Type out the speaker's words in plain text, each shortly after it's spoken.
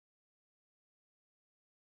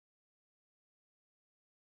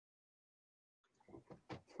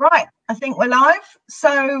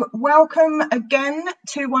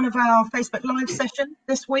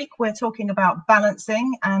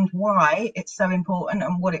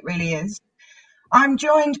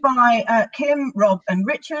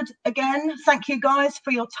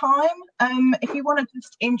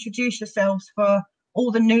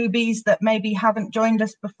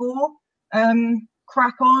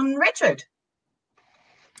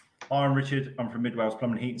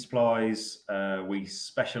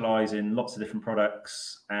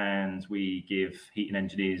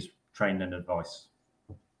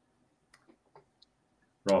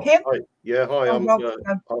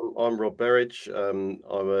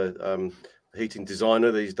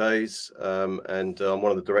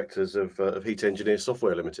directors of 𝗵𝗲𝗺𝗺𝗺𝗁𝗍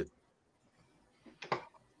Software Limited.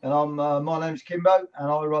 And my name's Kimbo,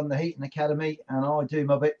 and I run the Heating Academy, and I do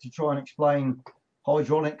my bit to try and explain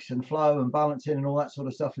hydraulics and flow and balancing and all that sort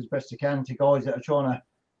of stuff as best I can to guys that are trying to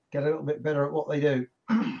get a little bit better at what they do.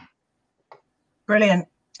 Brilliant.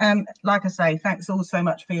 Like I say, thanks all so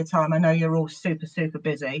much for your time. I know you're all super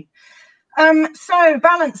busy. So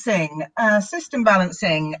balancing, system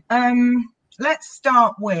balancing. Let's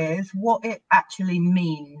start with what it actually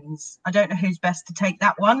means. I don't know who's best to take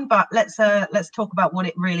that one, but let's talk about what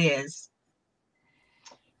it really is.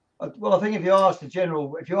 Well, I think if you ask an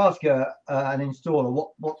installer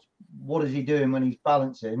what is he doing when he's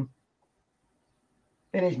balancing,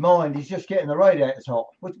 in his mind he's just getting the radiators hot,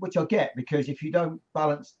 which I get, because if you don't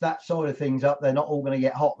balance that side of things up, they're not all going to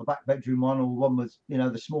get hot. The back bedroom one, or one with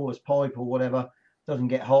the smallest pipe or whatever, doesn't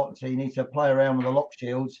get hot, so you need to play around with the lock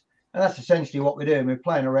shields. And that's essentially what we're doing. We're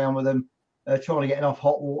playing around with them, trying to get enough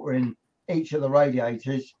hot water in each of the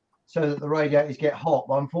radiators so that the radiators get hot.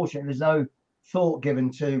 But unfortunately, there's no thought given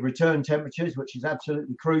to return temperatures, which is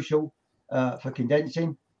absolutely crucial for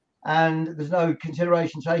condensing. And there's no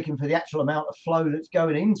consideration taken for the actual amount of flow that's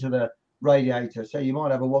going into the radiator. So you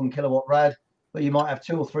might have a 1 kilowatt rad, but you might have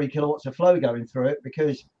 2 or 3 kilowatts of flow going through it,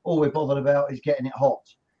 because all we're bothered about is getting it hot.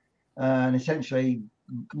 And essentially,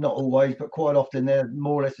 not always, but quite often, they're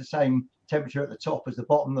more or less the same temperature at the top as the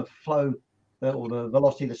bottom. The flow or the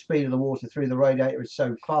velocity, the speed of the water through the radiator is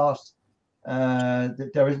so fast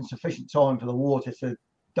that there isn't sufficient time for the water to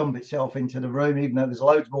dump itself into the room, even though there's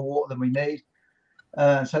loads more water than we need.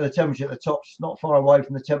 So the temperature at the top's not far away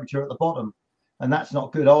from the temperature at the bottom, and that's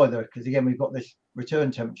not good either, because again, we've got this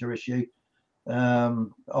return temperature issue.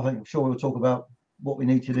 I'm sure we'll talk about what we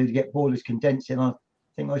need to do to get boilers condensing. I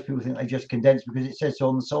think most people think they just condense because it says so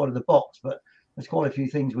on the side of the box, but there's quite a few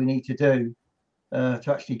things we need to do to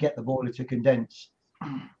actually get the boiler to condense.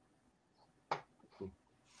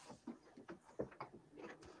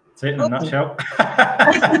 That's it in a nutshell.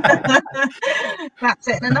 That's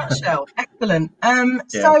it in a nutshell. Excellent.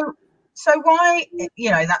 Yeah. So why,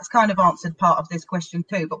 that's kind of answered part of this question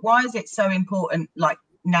too, but why is it so important, like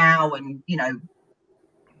now, and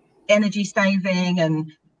energy saving,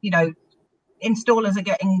 and installers are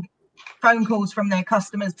getting phone calls from their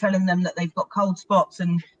customers telling them that they've got cold spots,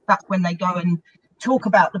 and that's when they go and talk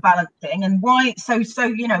about the balancing. And why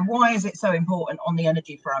why is it so important on the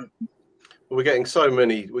energy front? Well, we're getting so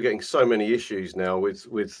many issues now with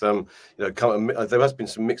there has been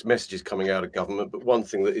some mixed messages coming out of government, but one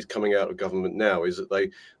thing that is coming out of government now is that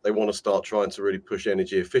they want to start trying to really push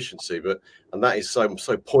energy efficiency, and that is so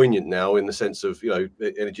poignant now, in the sense of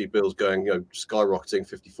energy bills going skyrocketing,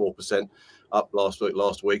 54% up last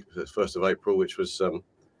week, 1st of April, which was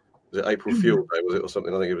it April Fuel Day, was it, or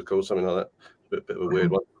something? I think it was called something like that. Bit of a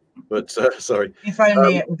weird one, but sorry. If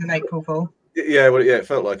only it was an April Fool. Yeah, well, yeah, it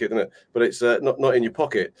felt like it, didn't it? But it's not in your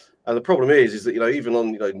pocket. And the problem is that even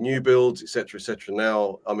on new builds, etc.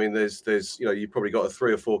 Now, I mean, there's you've probably got a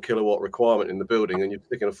 3 or 4 kilowatt requirement in the building, and you're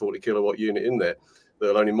sticking a 40 kilowatt unit in there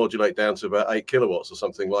that'll only modulate down to about 8 kilowatts or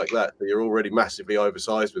something like that. So you're already massively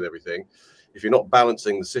oversized with everything. If you're not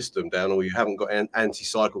balancing the system down, or you haven't got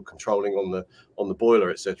anti-cycle controlling on the boiler,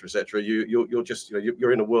 etc., you're just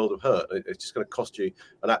you're in a world of hurt. It's just going to cost you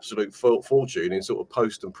an absolute fortune in sort of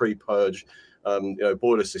post and pre-purge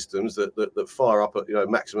boiler systems that fire up at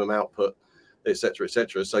maximum output, etc.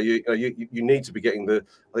 So you need to be getting I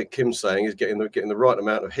think Kim's saying is getting the right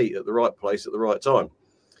amount of heat at the right place at the right time.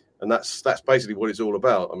 And that's basically what it's all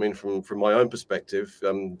about. I mean, from my own perspective,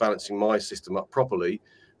 balancing my system up properly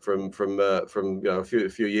from a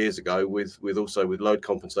few years ago with load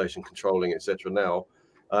compensation controlling, etc. Now,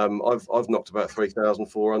 I've knocked about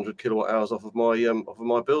 3,400 kilowatt hours off of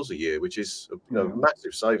my bills a year, which is a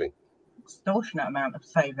massive saving. Extortionate amount of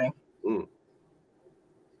saving. Mm.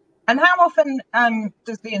 And how often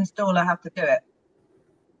does the installer have to do it?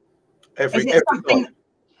 Is it something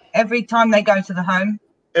every time they go to the home?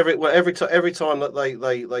 Every time that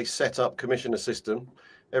they set up, commission a system,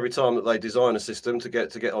 every time that they design a system to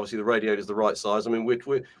get obviously the radiators the right size. I mean,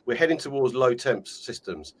 we're heading towards low temp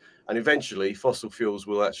systems, and eventually fossil fuels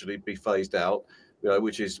will actually be phased out. You know,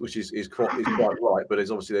 which is quite right, but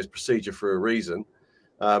there's procedure for a reason.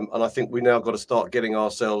 And I think we now got to start getting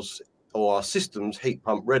ourselves or our systems heat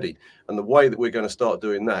pump ready. And the way that we're going to start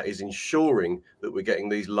doing that is ensuring that we're getting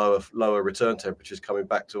these lower return temperatures coming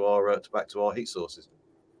back to our heat sources.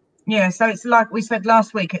 Yeah, so it's like we said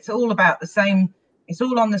last week, it's all about the same, it's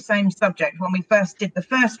all on the same subject. When we first did the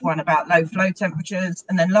first one about low flow temperatures,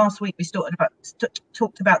 and then last week we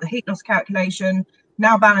talked about the heat loss calculation,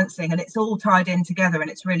 now balancing, and it's all tied in together. And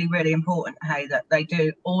it's really, really important, hey, that they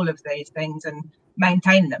do all of these things and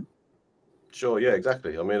maintain them. Sure, yeah,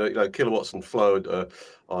 exactly. I mean, you know, kilowatts and flow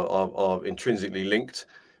are intrinsically linked.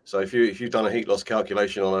 So if you've done a heat loss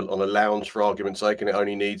calculation on a lounge, for argument's sake, and it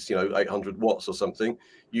only needs 800 watts or something,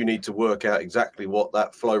 you need to work out exactly what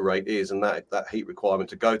that flow rate is and that heat requirement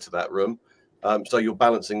to go to that room. So you're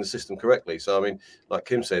balancing the system correctly. So I mean, like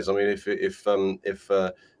Kim says, I mean, if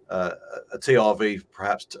a TRV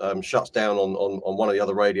perhaps shuts down on one of the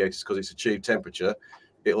other radiators because it's achieved temperature,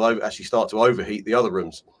 it'll actually start to overheat the other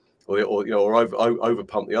rooms, or over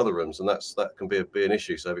pump the other rooms, and that can be an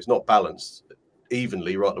issue. So if it's not balanced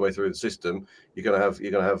evenly right the way through the system, you're going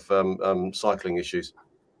to have cycling issues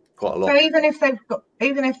quite a lot. So even if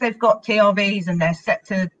they've got TRVs and they're set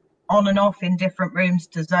to on and off in different rooms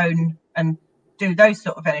to zone and do those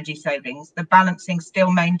sort of energy savings, the balancing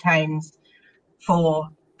still maintains for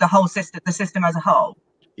the whole system, the system as a whole.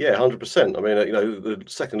 Yeah, 100%. I mean, you know, the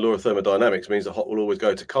second law of thermodynamics means the hot will always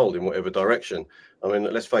go to cold in whatever direction. I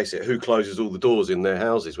mean, let's face it, who closes all the doors in their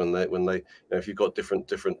houses when they you know, if you've got different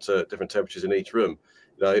temperatures in each room?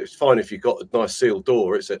 You know, it's fine if you've got a nice sealed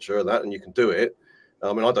door, etc., and you can do it.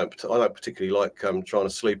 I mean, I don't particularly like trying to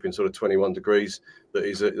sleep in sort of 21 degrees. That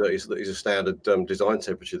is a standard design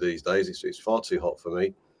temperature these days. It's far too hot for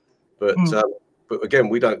me. But again,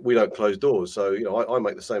 we don't close doors, so you know I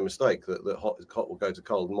make the same mistake that hot will go to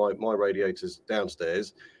cold. My radiators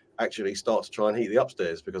downstairs actually start to try and heat the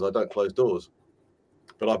upstairs because I don't close doors.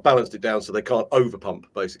 But I've balanced it down so they can't over pump,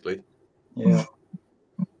 basically. Yeah.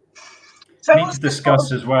 So need to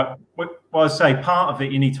discuss as well. Well, I say part of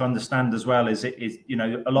it you need to understand as well is you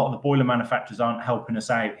know, a lot of the boiler manufacturers aren't helping us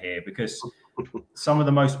out here because some of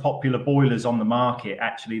the most popular boilers on the market,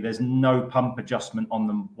 actually, there's no pump adjustment on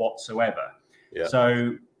them whatsoever. Yeah.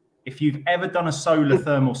 So if you've ever done a solar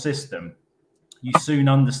thermal system, you soon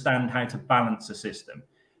understand how to balance a system,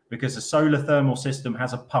 because a solar thermal system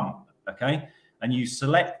has a pump, okay? And you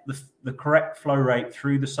select the correct flow rate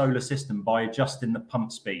through the solar system by adjusting the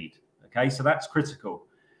pump speed, okay? So that's critical.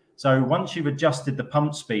 So once you've adjusted the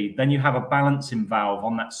pump speed, then you have a balancing valve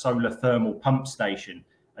on that solar thermal pump station,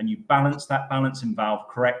 and you balance that balancing valve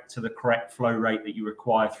to the correct flow rate that you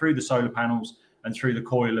require through the solar panels and through the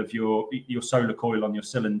coil of your solar coil on your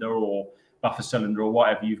cylinder or buffer cylinder or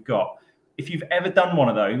whatever you've got. If you've ever done one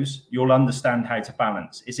of those, you'll understand how to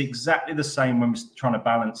balance. It's exactly the same when we're trying to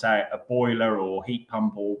balance out a boiler or heat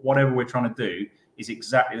pump or whatever we're trying to do. Is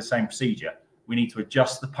exactly the same procedure. We need to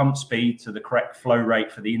adjust the pump speed to the correct flow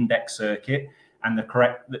rate for the index circuit and the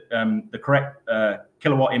correct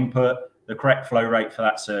kilowatt input, the correct flow rate for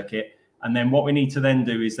that circuit. And then what we need to then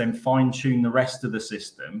do is then fine tune the rest of the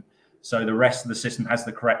system, so the rest of the system has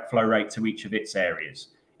the correct flow rate to each of its areas.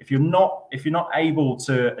 If you're not able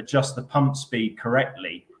to adjust the pump speed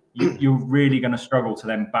correctly, you're really going to struggle to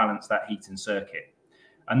then balance that heating circuit.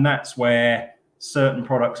 And that's where certain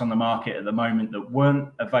products on the market at the moment that weren't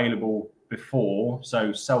available before,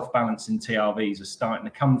 so self-balancing TRVs, are starting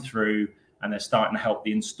to come through, and they're starting to help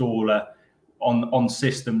the installer on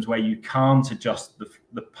systems where you can't adjust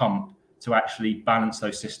the pump to actually balance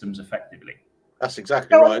those systems effectively. That's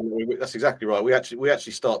exactly right. That's exactly right. We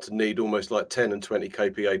actually start to need almost like 10 and 20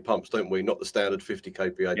 kPa pumps, don't we? Not the standard 50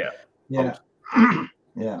 kPa. Yeah.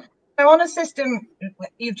 Yeah. So on a system,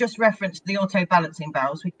 you've just referenced the auto balancing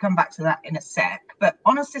valves. We can come back to that in a sec. But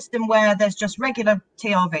on a system where there's just regular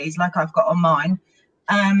TRVs, like I've got on mine,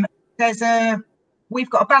 we've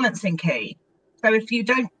got a balancing key. So if you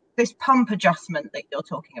don't, this pump adjustment that you're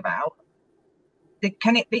talking about, it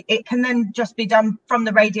can then just be done from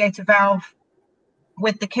the radiator valve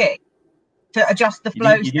with the key to adjust the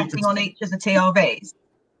flow setting on each of the TRVs.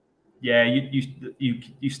 Yeah,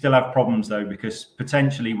 you still have problems though, because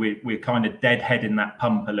potentially we're kind of deadheading that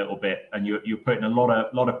pump a little bit, and you're putting a lot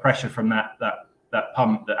of pressure from that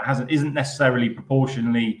pump that isn't necessarily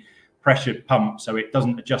proportionally pressured pump, so it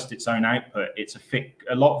doesn't adjust its own output.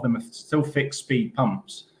 A lot of them are still fixed speed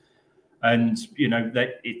pumps, And you know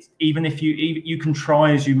that it's even if you can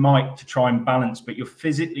try as you might to try and balance, but you're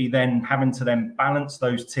physically then having to then balance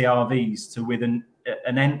those TRVs to within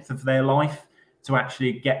an nth of their life to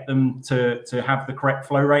actually get them to have the correct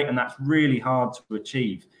flow rate, and that's really hard to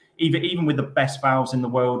achieve. Even with the best valves in the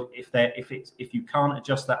world, if you can't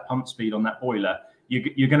adjust that pump speed on that boiler,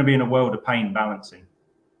 you're going to be in a world of pain balancing.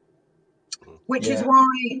 Which is why,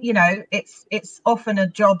 you know, it's often a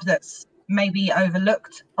job that's maybe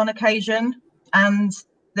overlooked on occasion, and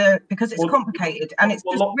because it's complicated and it's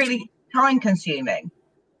just really time consuming.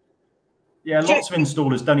 Yeah, lots of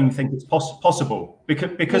installers don't even think it's possible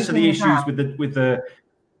because of the issues with the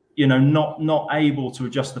you know, not able to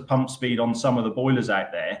adjust the pump speed on some of the boilers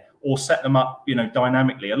out there or set them up, you know,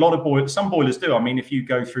 dynamically. A lot of some boilers do. I mean, if you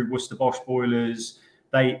go through 𝗵𝗲𝗺𝗀𝗺𝗃 boilers,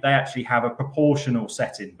 they actually have a proportional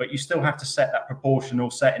setting, but you still have to set that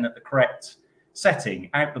proportional setting at the correct setting.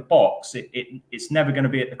 Out the box, it's never going to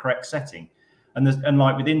be at the correct setting. And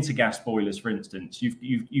like with intergas boilers, for instance,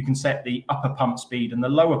 you can set the upper pump speed and the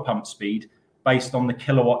lower pump speed based on the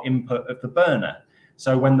kilowatt input of the burner.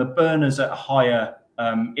 So when the burner's at a higher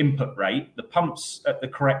input rate, the pump's at the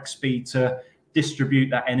correct speed to distribute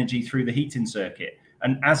that energy through the heating circuit.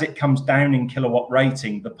 And as it comes down in kilowatt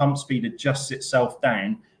rating, the pump speed adjusts itself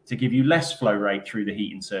down to give you less flow rate through the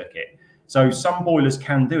heating circuit. So some boilers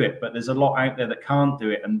can do it, but there's a lot out there that can't do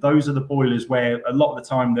it. And those are the boilers where a lot of the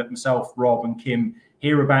time that myself, Rob and Kim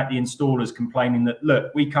hear about the installers complaining that,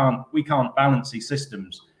 look, we can't balance these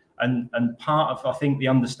systems. And part of, I think, the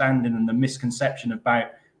understanding and the misconception about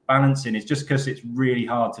balancing is just because it's really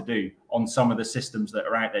hard to do on some of the systems that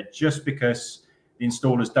are out there, just because the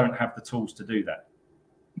installers don't have the tools to do that.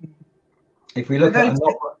 If we look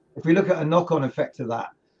at a knock-on effect of that,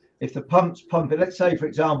 if the pump's pumping, let's say, for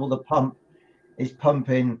example, the pump is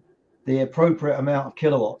pumping the appropriate amount of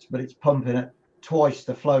kilowatts, but it's pumping at twice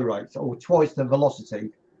the flow rate or twice the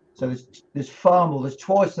velocity. So there's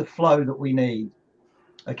twice the flow that we need.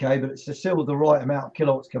 Okay, but it's still the right amount of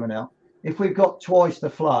kilowatts coming out. If we've got twice the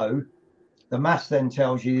flow, the maths then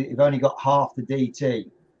tells you you've only got half the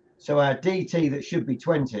DT. So our DT that should be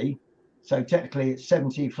 20, so technically it's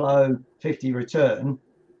 70 flow, 50 return.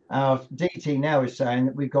 Our DT now is saying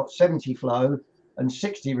that we've got 70 flow and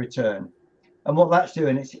 60 return. And what that's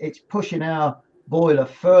doing, it's pushing our boiler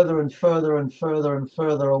further and further and further and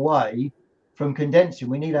further away from condensing.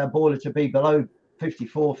 We need our boiler to be below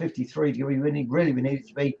 54, 53. We need it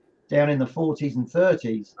to be down in the 40s and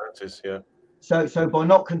 30s. Yeah. So by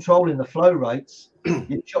not controlling the flow rates,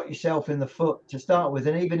 you shot yourself in the foot to start with.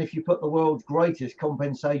 And even if you put the world's greatest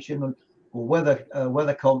compensation or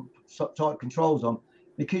weather comp type controls on,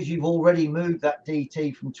 because you've already moved that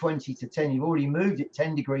DT from 20 to 10, you've already moved it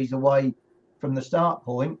 10 degrees away from the start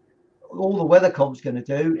point, all the weather comp's going to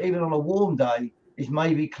do, even on a warm day, is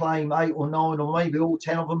maybe claim 8 or 9 or maybe all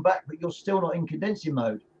 10 of them back, but you're still not in condensing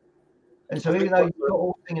mode. And so even though you've got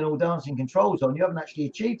all singing, all dancing controls on, you haven't actually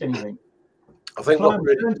achieved anything. I think what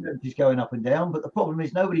return temperature is going up and down, but the problem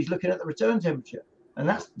is nobody's looking at the return temperature, and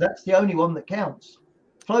that's the only one that counts.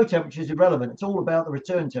 Flow temperature is irrelevant. It's all about the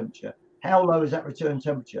return temperature. How low is that return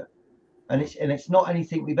temperature? And it's not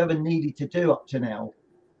anything we've ever needed to do up to now,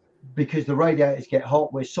 because the radiators get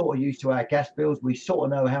hot. We're sort of used to our gas bills. We sort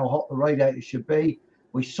of know how hot the radiators should be.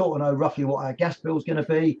 We sort of know roughly what our gas bill is going to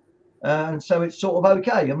be, and so it's sort of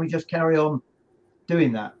okay, and we just carry on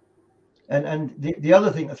doing that. And the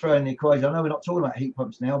other thing to throw in the equation, I know we're not talking about heat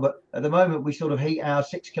pumps now, but at the moment we sort of heat our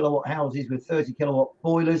 6 kilowatt houses with 30 kilowatt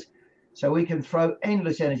boilers, so we can throw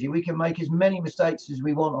endless energy. We can make as many mistakes as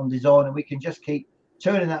we want on design, and we can just keep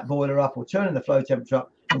turning that boiler up or turning the flow temperature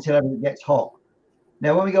up until everything gets hot.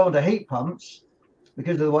 Now, when we go on to heat pumps,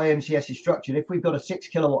 because of the way MCS is structured, if we've got a 6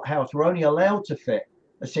 kilowatt house, we're only allowed to fit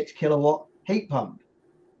a 6 kilowatt heat pump.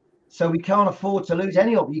 So we can't afford to lose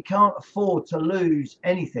any of it. You can't afford to lose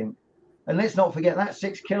anything. And let's not forget that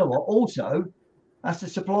 6 kilowatt also has to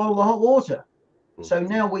supply all the hot water. So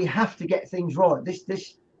now we have to get things right. This,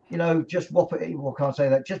 you know, just whop it. Well, I can't say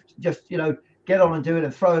that. Just, you know, get on and do it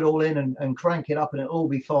and throw it all in and crank it up and it'll all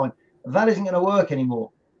be fine. That isn't going to work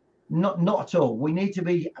anymore. Not at all. We need to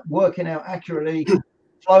be working out accurately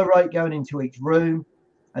flow rate going into each room.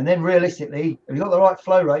 And then realistically, if you've got the right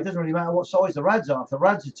flow rate, it doesn't really matter what size the rads are. If the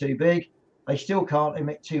rads are too big, they still can't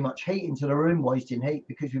emit too much heat into the room, wasting heat,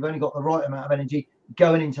 because we've only got the right amount of energy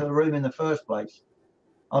going into the room in the first place.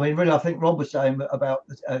 I mean, really, I think Rob was saying about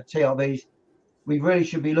TRVs. We really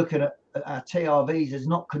should be looking at our TRVs as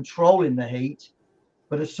not controlling the heat,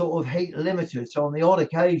 but as sort of heat limiters. So on the odd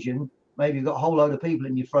occasion, maybe you've got a whole load of people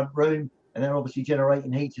in your front room and they're obviously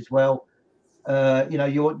generating heat as well. You know,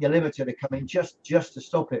 you want your limiter to come in just to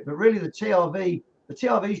stop it. But really the TRV The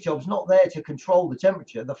𝗃𝗏's job's not there to control the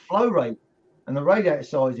temperature. The flow rate and the radiator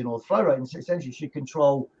sizing, or the flow rate, essentially should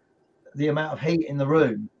control the amount of heat in the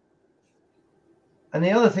room. And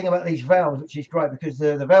the other thing about these valves, which is great, because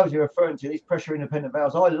the valves you're referring to, these pressure independent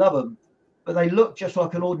valves, I love them, but they look just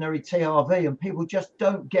like an ordinary 𝗃𝗏, and people just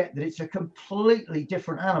don't get that it's a completely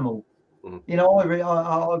different animal. You know,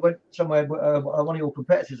 I went somewhere, one of your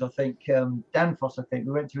competitors, I think, 𝗵𝗲𝘁𝗁𝗲𝗿, I think,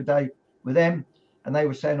 we went to a day with them, and they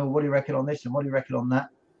were saying, oh, what do you reckon on this and what do you reckon on that?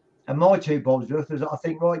 And my 2 bobs worth was, I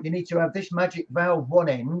think, right, you need to have this magic valve one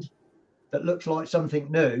end that looks like something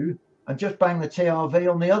new, and just bang the 𝗃𝗏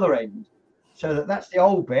on the other end, so that's the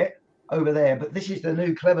old bit over there, but this is the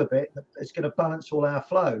new clever bit that's going to balance all our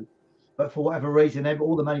flow. But for whatever reason,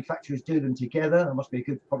 all the manufacturers do them together. There must be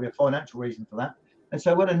probably a financial reason for that. And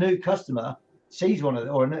so when a new customer sees one of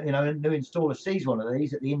them, or a new installer sees one of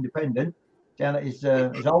these at the independent down at his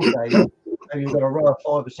old day, you've got a row of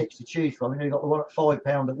 5 or 6 to choose from. You've got the one at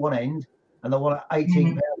 £5 at one end and the one at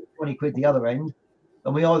 £18, 20 quid the other end.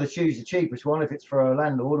 And we either choose the cheapest one if it's for a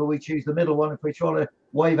landlord, or we choose the middle one if we're trying to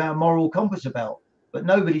wave our moral compass about. But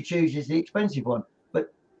nobody chooses the expensive one.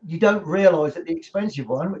 But you don't realise that the expensive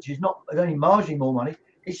one, which is only marginally more money,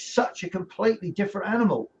 is such a completely different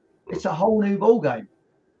animal. It's a whole new ball game.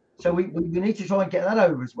 So we need to try and get that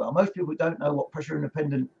over as well. Most people don't know what pressure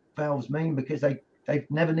independent valves mean because they've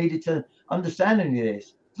never needed to understand any of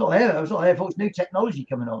this. It's not their fault. It's new technology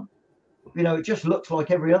coming on. You know, it just looks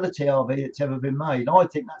like every other 𝗃𝗏 that's ever been made. I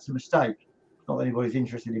think that's a mistake. Not that anybody's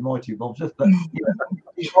interested in my 2 bobs, but you know,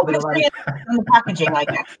 the packaging, I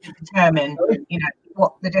guess, to determine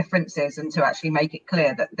what the difference is, and to actually make it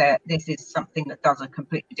clear that this is something that does a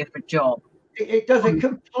completely different job. It does a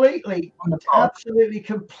absolutely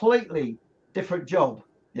completely different job.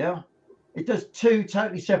 Yeah, it does 2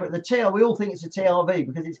 totally separate. The 𝗃𝗏, we all think it's a 𝗃𝗏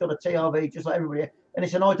because it's got a 𝗃𝗏 just like everybody, and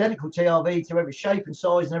it's an identical 𝗃𝗏 to every shape and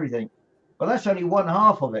size and everything. But that's only one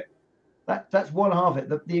half of it. That's one half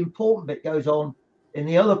of it. The important bit goes on in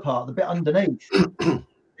the other part, the bit underneath.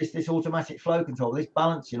 this automatic flow control, this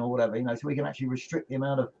balancing or whatever, so we can actually restrict the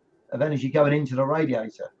amount of energy going into the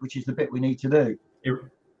radiator, which is the bit we need to do.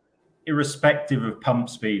 Irrespective of pump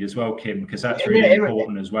speed as well, Kim, because that's really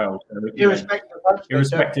important as well. So,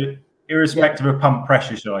 irrespective of pump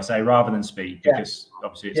pressure, shall I say, rather than speed, because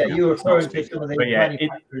obviously it's you're referring to some of the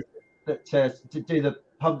manufacturers that to do the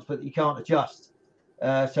pumps, but you can't adjust.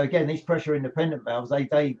 So again, these pressure independent valves,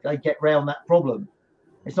 they get round that problem.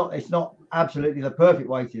 It's not absolutely the perfect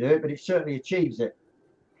way to do it, but it certainly achieves it.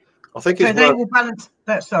 I think so they will balance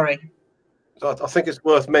that. Sorry. I think it's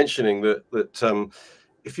worth mentioning that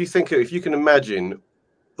if you can imagine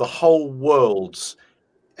the whole world's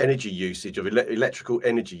energy usage of electrical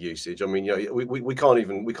energy usage, I mean, we can't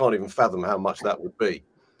even fathom how much that would be.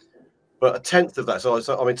 But a tenth of that, so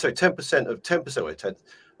 10%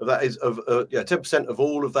 of that is 10% of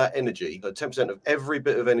all of that energy, 10% of every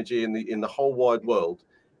bit of energy in the whole wide world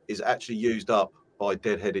is actually used up by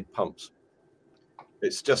dead-headed pumps.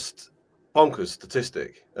 It's just bonkers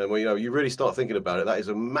statistic, and when you really start thinking about it, that is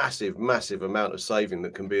a massive amount of saving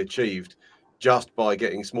that can be achieved just by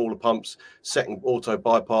getting smaller pumps, setting auto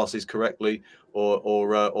bypasses correctly, or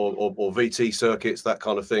VT circuits, that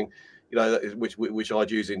kind of thing. Which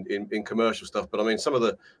I'd use in commercial stuff. But I mean, some of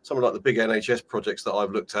like the big NHS projects that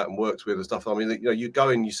I've looked at and worked with and stuff. I mean, you go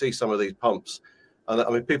and you see some of these pumps, and I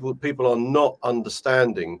mean, people are not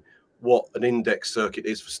understanding what an index circuit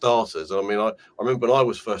is for starters. I mean, I remember when I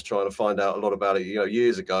was first trying to find out a lot about it,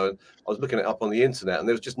 years ago, and I was looking it up on the internet, and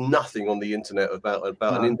there was just nothing on the internet about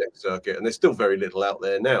an index circuit, and there's still very little out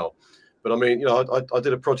there now. But I mean, I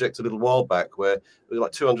did a project a little while back where there were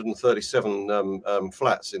like 237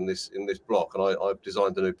 flats in this block, and I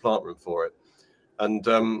designed a new plant room for it. And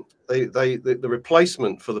the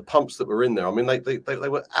replacement for the pumps that were in there, I mean, they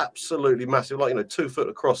were absolutely massive, like 2 foot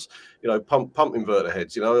across, pump inverter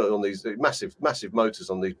heads, on these massive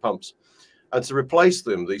motors on these pumps. And to replace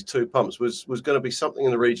them, these 2 pumps was going to be something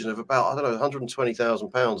in the region of about, I don't know,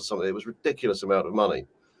 £120,000 or something. It was a ridiculous amount of money.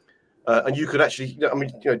 And you could actually,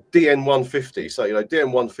 DN150, so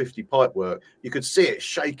DN150 pipe work, you could see it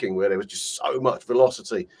shaking where there was just so much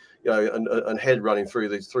velocity, and head running through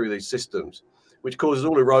these systems, which causes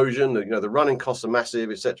all erosion. The running costs are massive,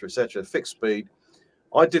 etc., fixed speed.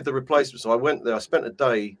 I did the replacement, so I went there. I spent a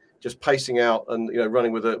day just pacing out and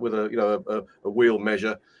running with a wheel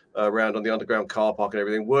measure around on the underground car park and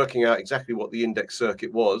everything, working out exactly what the index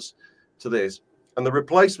circuit was to this. And the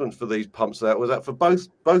replacement for these pumps for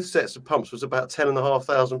both sets of pumps was about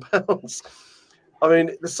 £10,500. I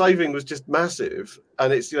mean, the saving was just massive.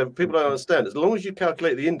 And it's, people don't understand. As long as you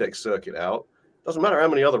calculate the index circuit out, doesn't matter how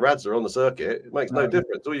many other rads are on the circuit, it makes no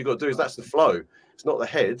difference. All you've got to do is that's the flow. It's not the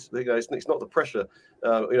head. You know, it's not the pressure.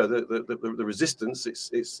 You know, the resistance.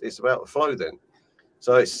 It's about the flow then.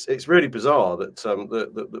 So it's really bizarre that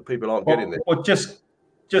that people aren't getting it. Well, just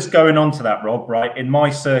going on to that, Rob, right? In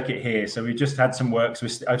my circuit here, so we've just had some work, so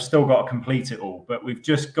I've still got to complete it all, but we've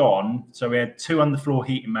just gone, so we had 2 underfloor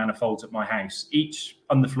heating manifolds at my house. Each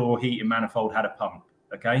underfloor heating manifold had a pump,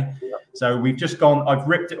 okay? Yeah. So we've just gone, I've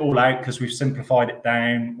ripped it all out because we've simplified it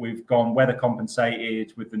down. We've gone weather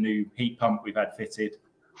compensated with the new heat pump we've had fitted.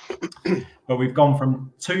 But we've gone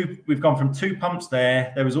from two pumps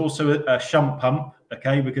there. There was also a shunt pump,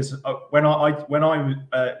 okay? Because when I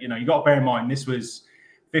you know, you got to bear in mind, this was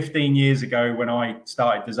 15 years ago when I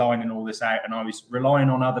started designing all this out, and I was relying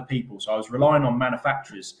on other people. So I was relying on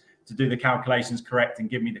manufacturers to do the calculations correct and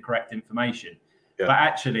give me the correct information. Yeah. But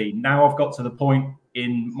actually, now I've got to the point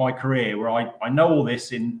in my career where I know all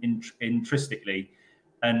this intrinsically,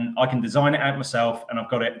 and I can design it out myself, and I've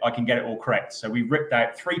got it. I can get it all correct. So we've ripped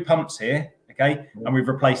out 3 pumps here, okay, and we've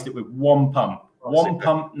replaced it with 1 pump. One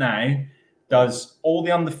pump now does all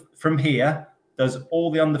the from here. Does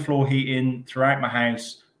all the underfloor heating throughout my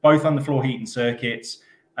house, both underfloor heating circuits,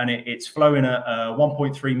 and it's flowing at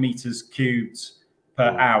 1.3 meters cubed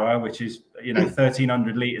per hour, which is, you know,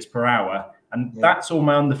 1,300 liters per hour, and that's all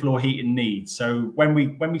my underfloor heating needs. So when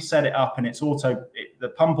we set it up, and it's the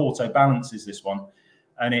pump auto balances this one,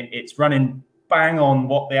 and it's running bang on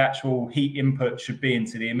what the actual heat input should be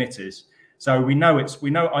into the emitters. So I know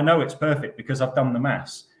it's perfect because I've done the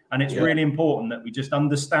maths. And it's really important that we just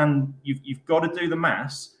understand you've got to do the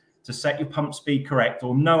maths to set your pump speed correct,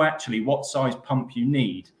 or know actually what size pump you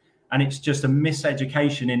need. And it's just a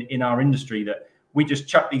miseducation in our industry that we just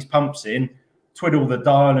chuck these pumps in, twiddle the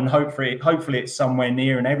dial, and hopefully it's somewhere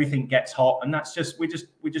near and everything gets hot. And that's just we're just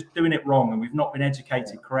doing it wrong, and we've not been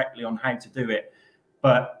educated correctly on how to do it.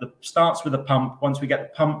 But it starts with a pump. Once we get the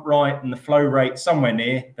pump right and the flow rate somewhere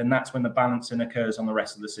near, then that's when the balancing occurs on the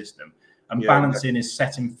rest of the system. And balancing is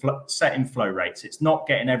setting flow rates. It's not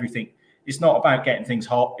getting everything. It's not about getting things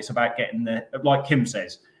hot. It's about getting like Kim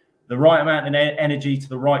says, the right amount of energy to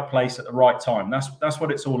the right place at the right time. That's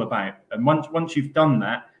what it's all about. And once you've done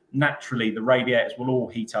that, naturally the radiators will all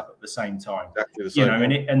heat up at the same time. Exactly the same. You know,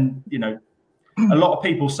 and you know, a lot of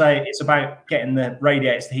people say it's about getting the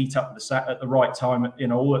radiators to heat up at the right time. You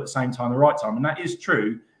know, all at the same time, the right time, and that is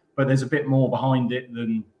true. But there's a bit more behind it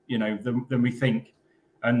than than we think.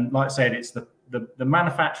 And like I said, it's the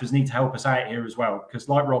manufacturers need to help us out here as well, because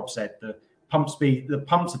like Rob said, the pumps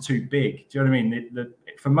are too big. Do you know what I mean?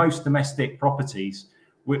 For most domestic properties,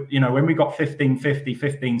 you know, when we got 1550,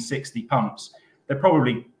 1560 pumps, they're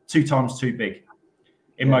probably 2 times too big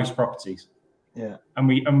in most properties. Yeah.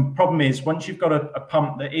 And problem is, once you've got a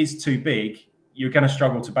pump that is too big, you're going to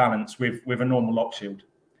struggle to balance with a normal lock shield.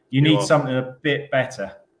 You need something a bit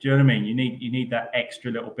better. Do you know what I mean? You need that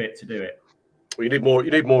extra little bit to do it. Well,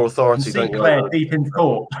 you need more authority, don't you? Claire, deep in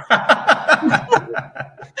thought.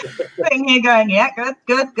 Sitting here going, yeah,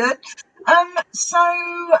 good.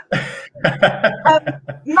 So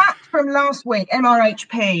Matt from last week,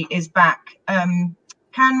 MRHP is back.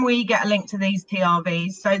 Can we get a link to these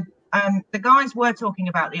TRVs? So the guys were talking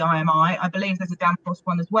about the IMI. I believe there's a Danfoss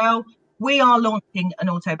one as well. We are launching an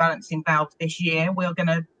auto balancing valve this year. We're going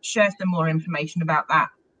to share some more information about that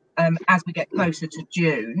as we get closer to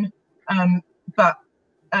June.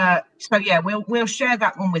 So yeah, we'll share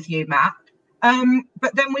that one with you, Matt.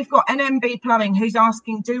 But then we've got NMB Plumbing who's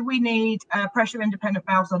asking, do we need pressure independent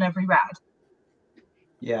valves on every rad?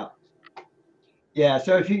 Yeah.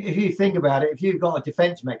 So if you think about it, if you've got a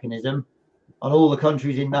defense mechanism on all the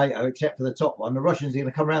countries in NATO except for the top one, the Russians are going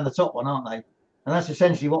to come around the top one, aren't they? And that's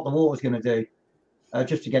essentially what the water's going to do,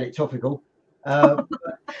 just to get it topical.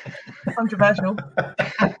 Controversial.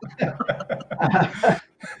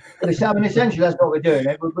 I mean, essentially, that's what we're doing.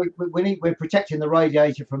 We're protecting the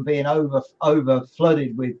radiator from being over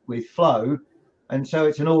flooded with flow, and so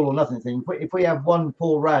it's an all or nothing thing. If we have one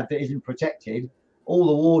poor rad that isn't protected, all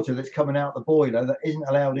the water that's coming out the boiler that isn't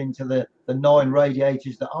allowed into the 9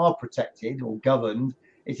 radiators that are protected or governed,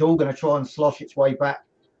 it's all going to try and slosh its way back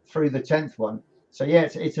through the 10th one. So yeah,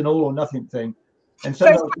 it's an all or nothing thing. And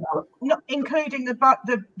so not including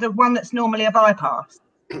the one that's normally a bypass.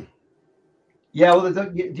 Yeah, well,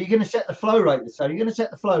 you're going to set the flow rate. So you're going to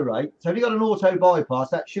set the flow rate. So if you've got an auto bypass,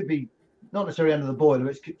 that should be not necessarily under the boiler.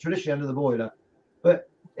 It's traditionally under the boiler. But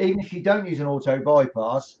even if you don't use an auto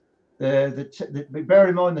bypass, bear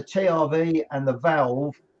in mind the TRV and the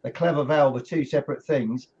valve, the 𝗶𝗄𝗆 are 2 separate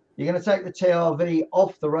things. You're going to take the TRV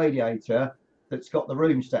off the radiator that's got the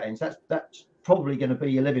room settings. That's probably going to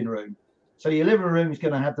be your living room. So your living room is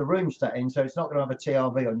going to have the room set in, so it's not going to have a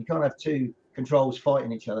TRV on. You can't have 2 controls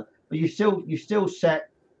fighting each other. but you still set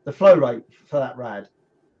the flow rate for that rad.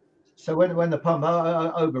 So when the pump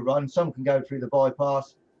overruns, some can go through the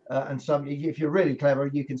bypass, and some, if you're really clever,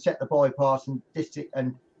 you can set the bypass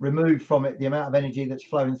and remove from it the amount of energy that's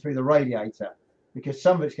flowing through the radiator, because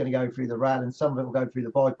some of it's going to go through the rad and some of it will go through the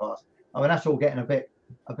bypass. I mean, that's all getting a bit,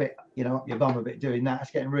 you know, up your bum a bit doing that.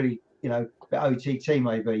 It's getting really, you know, a bit OTT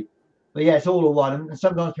maybe. But yeah, it's all a one. And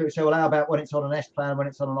sometimes people say, well, how about when it's on an S plan, when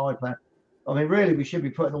it's on an I plan? I mean, really, we should be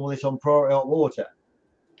putting all this on priority hot water.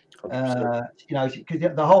 You know, because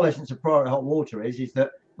the whole essence of priority hot water is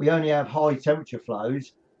that we only have high temperature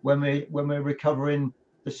flows when we're recovering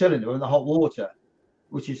the cylinder and the hot water,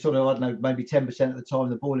 which is sort of, I don't know, maybe 10% of the time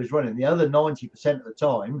the boiler's running. The other 90% of the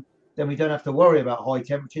time, then we don't have to worry about high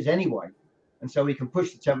temperatures anyway. And so we can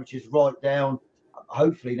push the temperatures right down,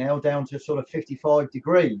 hopefully now down to sort of 55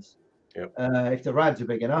 degrees. Yep. If the rads are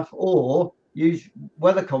big enough, or use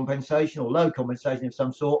weather compensation or load compensation of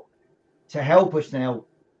some sort to help us now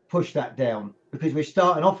push that down, because we're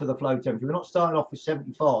starting off with a flow temperature. We're not starting off with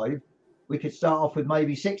 75. We could start off with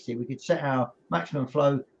maybe 60. We could set our maximum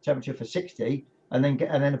flow temperature for 60, and then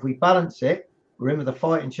if we balance it, we're in with a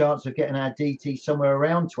fighting chance of getting our DT somewhere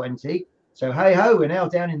around 20. So hey ho, we're now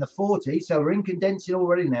down in the 40s. So we're in condensing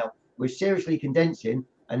already now. We're seriously condensing,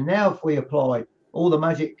 and now if we apply all the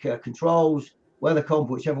magic controls, weather comp,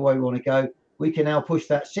 whichever way we want to go, we can now push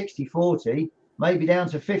that 60-40, maybe down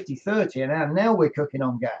to 50-30, and now we're cooking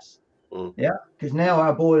on gas. Yeah, because now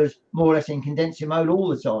our boiler's more or less in condensing mode all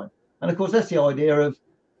the time. And of course, that's the idea of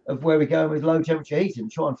where we're going with low temperature heating.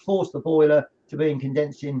 Try and force the boiler to be in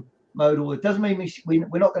condensing mode all. It doesn't mean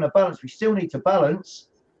we're not going to balance. We still need to balance,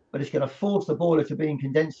 but it's going to force the boiler to be in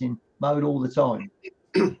condensing mode all the time.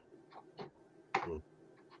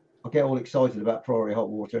 I get all excited about priority hot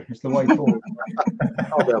water. It's the way forward.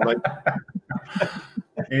 Oh, there, mate.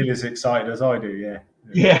 You're as excited as I do, yeah.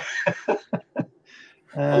 Yeah.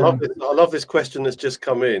 I love this question that's just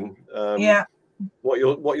come in. Yeah. What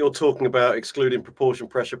you're talking about, excluding proportion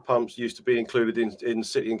pressure pumps, used to be included in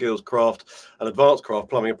City and Guilds craft and advanced craft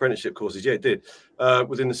plumbing apprenticeship courses. Yeah, it did,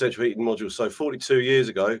 within the central heating module. So 42 years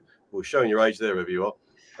ago, we're showing your age there, wherever you are.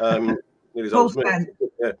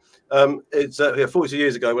 Yeah. It's 42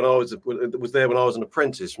 years ago when I was there when I was an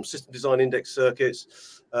apprentice, from system design, index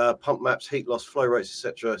circuits, pump maps, heat loss, flow rates,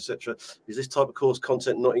 etc., etc. Is this type of course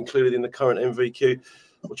content not included in the current MVQ?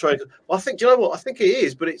 Well, I think, do you know what? I think it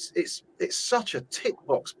is, but it's such a tick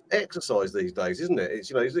box exercise these days, isn't it? It's,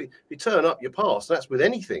 you know, you turn up, you pass. That's with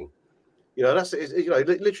anything. You know, you know,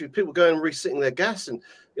 literally people going and resitting their gas and,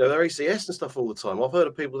 you know, their ECS and stuff all the time. I've heard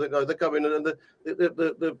of people that go in and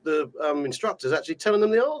the instructors actually telling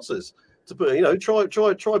them the answers to put, you know, try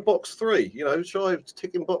box 3, you know, try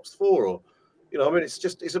ticking box 4, or, you know, I mean,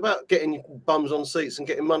 it's about getting bums on seats and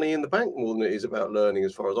getting money in the bank more than it is about learning,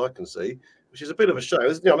 as far as I can see, which is a bit of a shame.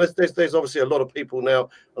 You know, there's obviously a lot of people now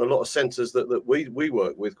and a lot of centres that we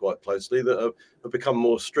work with quite closely that have become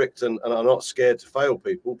more strict and are not scared to fail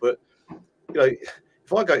people, but you know,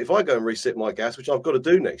 if I go and resit my gas, which I've got to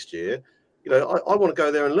do next year, you know, I want to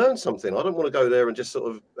go there and learn something. I don't want to go there and just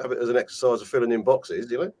sort of have it as an exercise of filling in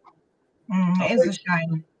boxes, you know. It is a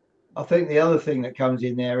shame. I think the other thing that comes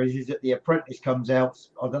in there is that the apprentice comes out,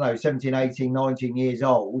 I don't know, 17, 18, 19 years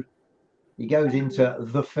old. He goes into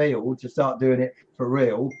the field to start doing it for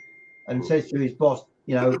real and says to his boss,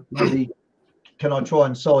 you know, maybe can I try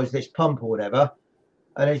and size this pump or whatever?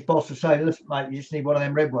 And his boss will say, listen, mate, you just need one of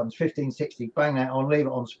them red ones, 1560, bang that on, leave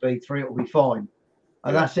it on speed 3, it'll be fine.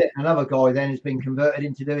 And that's it. Another guy then has been converted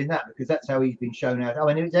into doing that because that's how he's been shown out.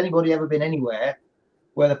 I mean, has anybody ever been anywhere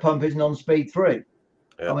where the pump isn't on speed 3?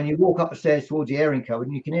 Yeah. I mean, you walk up the stairs towards the airing cupboard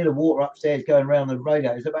and you can hear the water upstairs going around the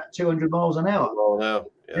radiators about 200 miles an hour.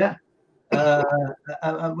 Yeah.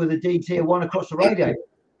 With a DT of 1 across the radiator,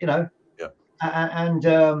 you know. Yeah.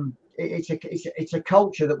 And it's a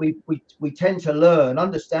culture that we tend to learn,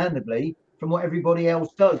 understandably, from what everybody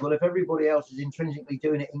else does. Well, if everybody else is intrinsically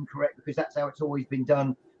doing it incorrect because that's how it's always been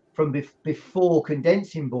done from before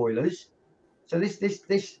condensing boilers. So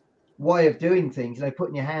this way of doing things, you know,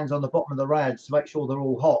 putting your hands on the bottom of the rads to make sure they're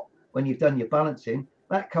all hot when you've done your balancing,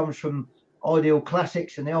 that comes from ideal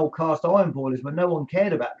classics and the old cast iron boilers where no one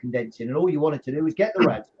cared about condensing and all you wanted to do was get the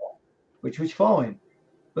rads hot, which was fine.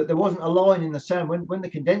 But there wasn't a line in the sand. When the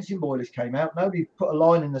condensing boilers came out, nobody put a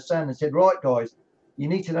line in the sand and said, right, guys, you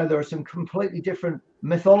need to know there are some completely different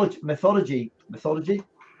methodology,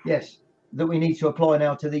 yes, that we need to apply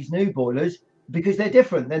now to these new boilers because they're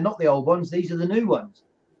different. They're not the old ones. These are the new ones.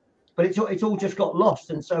 But it's all just got lost.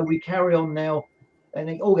 And so we carry on now and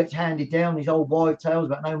it all gets handed down, these old 𝗵𝗲𝗁𝗍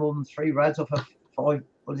about no more than 3 rads off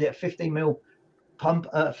a 15 mil pump,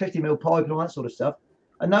 50 mil pipe and all that sort of stuff.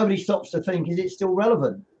 And nobody stops to think, is it still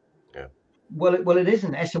relevant? Yeah. Well, it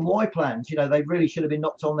isn't. S&Y plans, they really should have been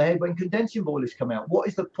knocked on the head when condensing boilers come out. What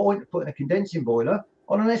is the point of putting a condensing boiler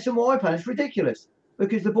on an S&Y plan? It's ridiculous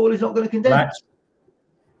because the boiler's not going to condense.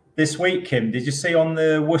 This week, Kim, did you see on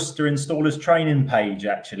the Worcester installers training page,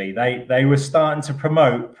 actually, they were starting to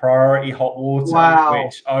promote priority hot water,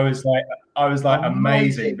 which I was like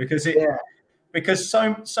amazing because because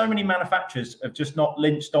so many manufacturers have just not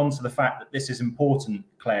lynched onto the fact that this is important,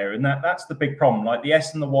 Claire, and that's the big problem. Like the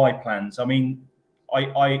S and the Y plans, I mean,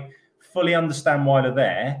 I fully understand why they're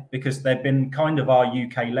there because they've been kind of our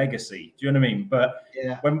UK legacy. Do you know what I mean? But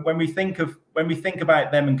when we think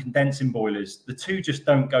about them and condensing boilers, the two just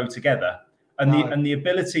don't go together. And the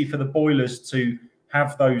ability for the boilers to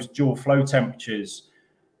have those dual flow temperatures,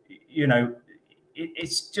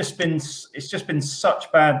 it's just been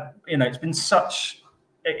such bad.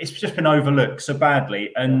 It's just been overlooked so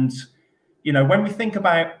badly. And when we think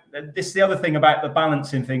about this, the other thing about the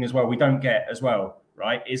balancing thing as well, we don't get as well.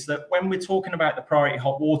 Right, is that when we're talking about the priority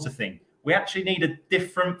hot water thing, we actually need a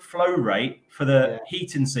different flow rate for the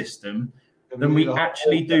heating system than we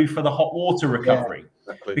actually do for the hot water recovery.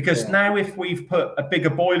 Because now if we've put a bigger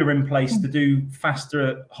boiler in place to do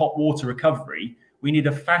faster hot water recovery, we need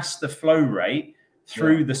a faster flow rate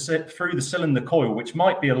through the cylinder coil, which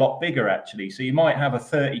might be a lot bigger actually. So you might have a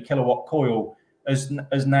 30 kilowatt coil as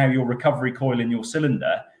now your recovery coil in your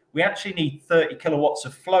cylinder. We actually need 30 kilowatts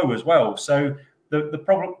of flow as well. So the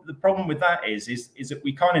problem with that is that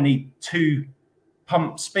we kind of need two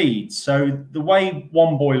pump speeds. So the way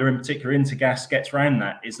one boiler in particular, Intergas, gets around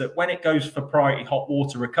that is that when it goes for priority hot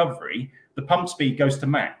water recovery, the pump speed goes to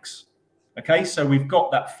max. Okay, so we've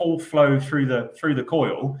got that full flow through the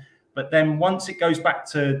coil, but then once it goes back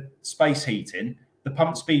to space heating, the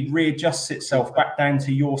pump speed readjusts itself back down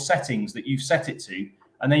to your settings that you've set it to,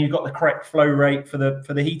 and then you've got the correct flow rate for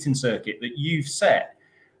the heating circuit that you've set.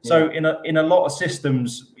 So in a lot of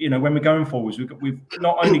systems, when we're going forwards, we've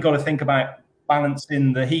not only got to think about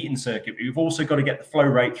balancing the heating circuit, but we've also got to get the flow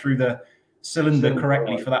rate through the cylinder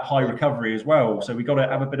correctly for that high recovery as well. So we've got to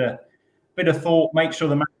have a bit of thought, make sure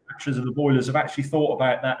the manufacturers of the boilers have actually thought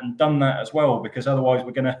about that and done that as well, because otherwise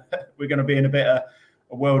we're gonna be in a bit of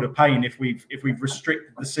a world of pain if we've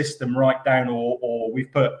restricted the system right down, or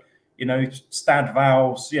we've put STAD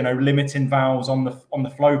valves, limiting valves on the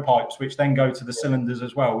flow pipes, which then go to the cylinders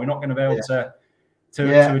as well. We're not going to be able to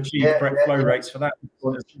achieve correct flow rates for that.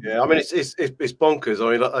 Yeah, I mean it's bonkers.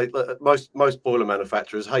 I mean, most boiler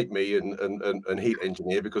manufacturers hate me and heat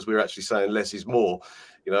engineer because we're actually saying less is more,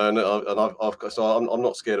 and I'm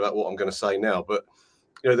not scared about what I'm going to say now, but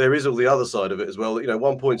there is all the other side of it as well.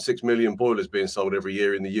 1.6 million boilers being sold every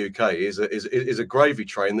year in the UK is a gravy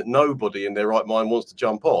train that nobody in their right mind wants to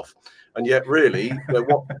jump off. And yet, really,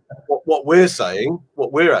 what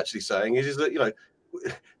we're actually saying is that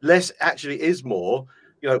less actually is more.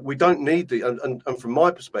 We don't need and from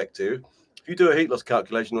my perspective, if you do a heat loss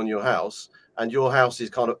calculation on your house and your house is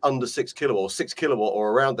kind of under 6 kilowatt or 6 kilowatt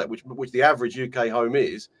or around that, which the average UK home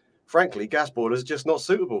is. Frankly, gas boilers are just not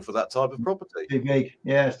suitable for that type of property. Too big.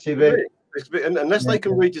 Yeah, it's too big. And unless they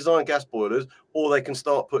can redesign gas boilers, or they can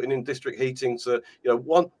start putting in district heating, so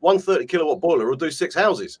one 30 kilowatt boiler will do 6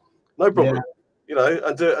 houses, no problem.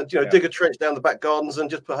 Dig a trench down the back gardens and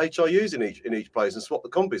just put HIUs in each place and swap the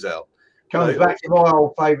combis out. Comes back to my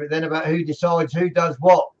old favourite then about who decides who does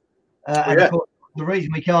what. Of course, the reason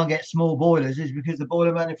we can't get small boilers is because the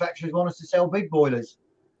boiler manufacturers want us to sell big boilers.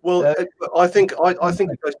 Well, I think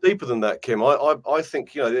it goes deeper than that, Kim. I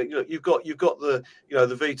think you've got the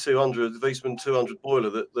the V200, the Wiedemann 200 boiler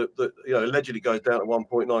that allegedly goes down to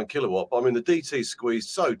 1.9 kilowatt. But I mean the DT's squeezed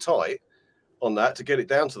so tight on that to get it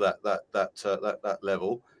down to that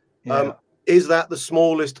level. Yeah. Is that the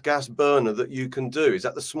smallest gas burner that you can do? Is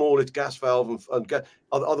that the smallest gas valve?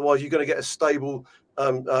 Otherwise, you're going to get a stable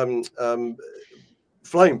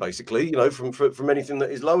flame, basically, from anything that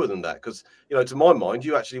is lower than that. Because, to my mind,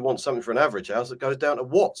 you actually want something for an average house that goes down to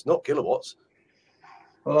watts, not kilowatts.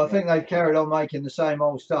 Well, I think they've carried on making the same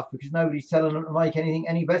old stuff because nobody's telling them to make anything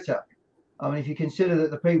any better. I mean, if you consider that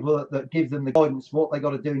the people that give them the guidance, what they got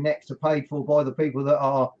to do next, are paid for by the people that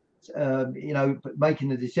are, making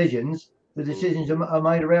the decisions. The decisions are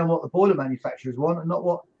made around what the boiler manufacturers want, and not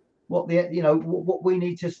what we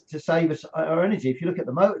need to save us our energy. If you look at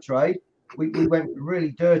the motor trade, we went from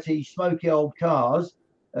really dirty, smoky old cars.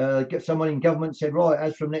 Someone in government said, right,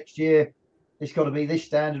 as from next year, it's got to be this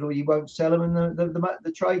standard, or you won't sell them. And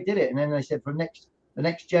the trade did it. And then they said, from the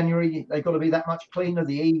next January, they've got to be that much cleaner.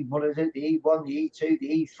 The E1, the E2,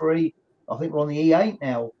 the E3. I think we're on the E8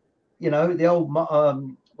 now. The old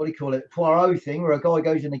what do you call it, 𝗵𝗲𝗁𝗺 thing, where a guy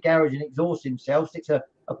goes in the garage and exhausts himself, sticks a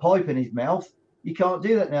pipe in his mouth. You can't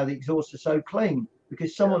do that now. The exhausts are so clean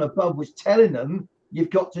because someone above was telling them you've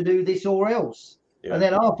got to do this or else. Yeah. And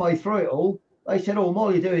then halfway through it all, they said, "Oh,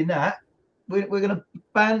 while you're doing that, we're going to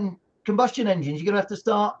ban combustion engines. You're going to have to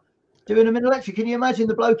start doing them in electric." Can you imagine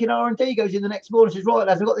the bloke in R&D goes in the next morning and says, "Right,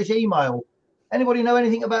 lads, I've got this email. Anybody know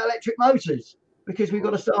anything about electric motors? Because we've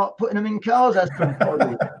got to start putting them in cars as from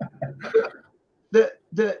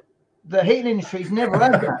the heating industry's never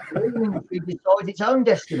had that. The heating industry decides its own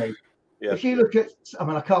destiny. Yeah. If you look at, I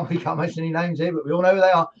mean, we can't mention any names here, but we all know who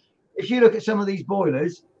they are. If you look at some of these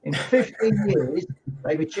boilers, in 15 years,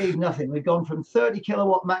 they've achieved nothing. We've gone from 30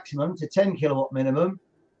 kilowatt maximum to 10 kilowatt minimum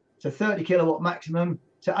to 30 kilowatt maximum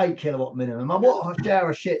to 8 kilowatt minimum. And what a shower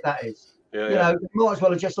of shit that is. Yeah, you know, we might as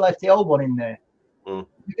well have just left the old one in there.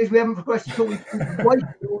 Because we haven't progressed at all. We've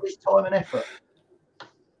wasted all this time and effort.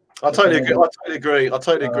 I totally agree. It's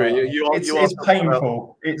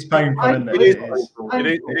painful. It's painful, isn't it? It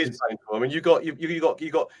is painful. I mean, you got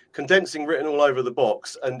condensing written all over the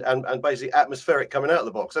box and basically atmospheric coming out of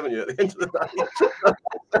the box, haven't you? At the end of the day,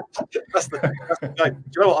 that's the game.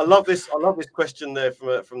 Do you know what? I love this question there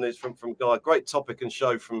from Guy. Great topic and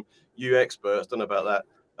show from you experts. Don't know about that.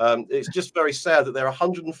 It's just very sad that there are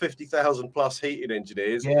 150,000 plus heating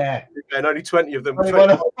engineers, and only 20 of them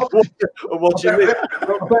are watching this.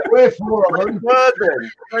 We're 4 of them.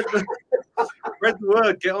 Spread the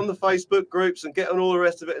word. Get on the Facebook groups and get on all the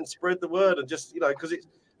rest of it and spread the word. And just, because it's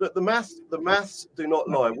look, the maths do not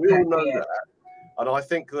lie. We all know that. And I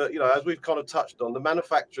think that, as we've kind of touched on, the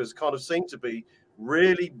manufacturers kind of seem to be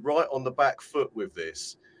really right on the back foot with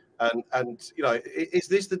this. And is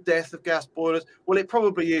this the death of gas boilers? Well, it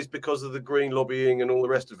probably is because of the green lobbying and all the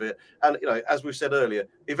rest of it. And as we've said earlier,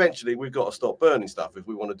 eventually we've got to stop burning stuff if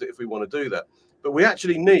we want to do that. But we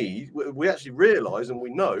actually realise and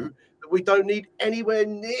we know that we don't need anywhere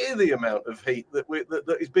near the amount of heat that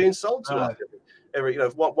is being sold to us every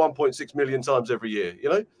 1.6 million times every year.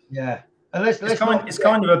 Yeah. It's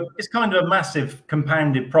kind of a massive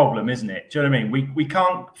compounded problem, isn't it? Do you know what I mean? We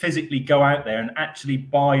can't physically go out there and actually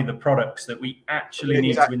buy the products that we actually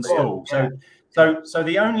need to install. Yeah. So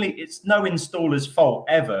it's no installer's fault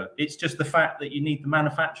ever. It's just the fact that you need the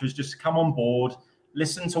manufacturers just to come on board,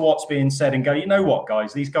 listen to what's being said and go, you know what,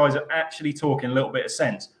 guys, these guys are actually talking a little bit of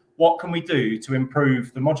sense. What can we do to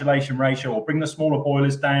improve the modulation ratio or bring the smaller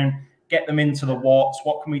boilers down, get them into the watts?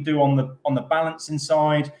 What can we do on the balancing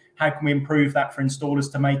side? How can we improve that for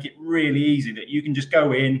installers to make it really easy that you can just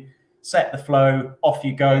go in, set the flow, off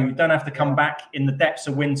you go. You don't have to come back in the depths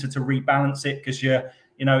of winter to rebalance it because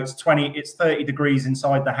it's 30 degrees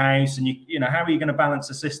inside the house, and how are you going to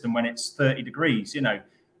balance a system when it's 30 degrees?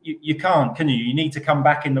 You can't, can you? You need to come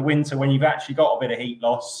back in the winter when you've actually got a bit of heat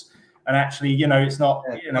loss, and actually, it's not,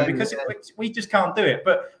 because we just can't do it.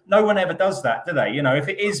 But no one ever does that, do they? If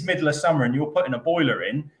it is middle of summer and you're putting a boiler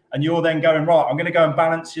in, and you're then going, right, I'm going to go and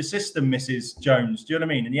balance your system, Mrs. Jones. Do you know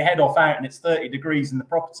what I mean? And you head off out and it's 30 degrees in the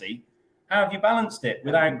property. How have you balanced it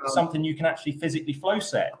without something you can actually physically flow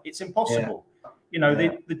set? It's impossible.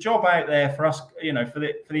 The job out there for us, for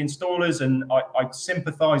the installers, and I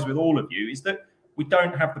sympathise with all of you, is that we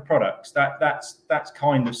don't have the products. That's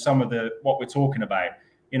kind of some of what we're talking about.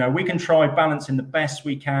 We can try balancing the best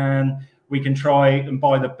we can. We can try and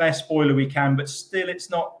buy the best boiler we can, but still it's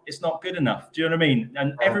not good enough. Do you know what I mean?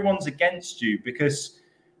 And everyone's against you because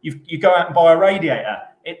you go out and buy a radiator.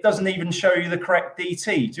 It doesn't even show you the correct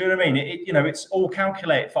DT. Do you know what I mean? It's all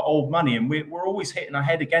calculated for old money, and we're always hitting our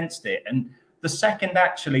head against it. And the second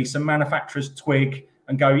actually some manufacturers twig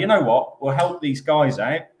and go, you know what, we'll help these guys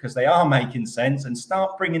out because they are making sense, and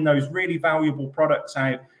start bringing those really valuable products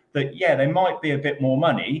out that, they might be a bit more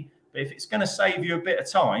money, but if it's going to save you a bit of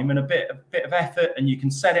time and a bit of effort, and you can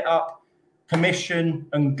set it up, commission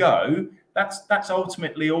and go, that's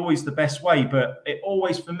ultimately always the best way. But it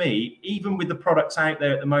always, for me, even with the products out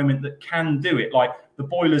there at the moment that can do it, like the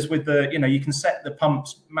boilers with you can set the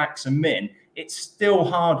pumps max and min, it's still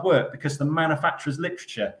hard work because the manufacturer's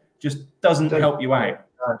literature just doesn't help you out.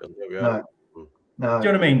 No. Do you know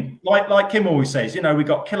what I mean? Like Kim always says, we've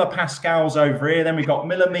got kilopascals over here, then we've got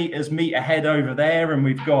millimeters meter head over there, and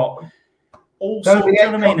we've got all sorts. Do you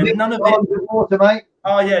know what I mean? And none of it. Water, mate.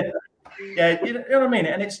 Oh yeah, you know what I mean.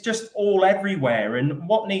 And it's just all everywhere. And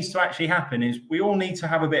what needs to actually happen is we all need to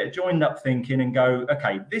have a bit of joined up thinking and go,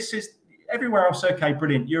 okay, this is everywhere else. Okay,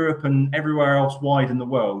 brilliant. Europe and everywhere else wide in the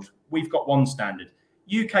world, we've got one standard.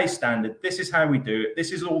 UK standard, this is how we do it.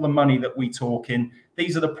 This is all the money that we talk in.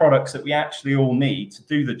 These are the products that we actually all need to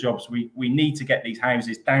do the jobs. We need to get these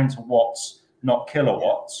houses down to watts, not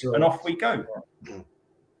kilowatts, and off we go.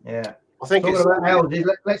 Yeah. I think talking it's about houses.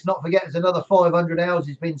 Let's not forget there's another 500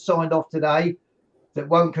 houses been signed off today that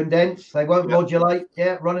won't condense, they won't modulate.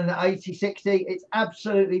 Yeah, running at 80, 60. It's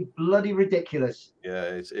absolutely bloody ridiculous. Yeah,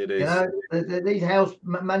 it is. You know, these house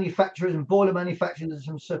manufacturers and boiler manufacturers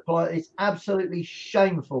and suppliers, it's absolutely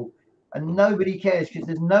shameful, and nobody cares because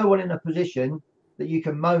there's no one in a position that you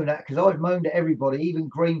can moan at. Because I've moaned at everybody, even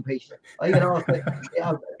Greenpeace. I even asked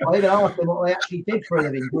them what they actually did for a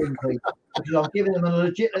living, Greenpeace, because I'm giving them a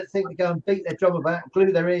legitimate thing to go and beat their drum about and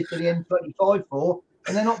glue their ears to the M25 for,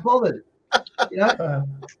 and they're not bothered. You know,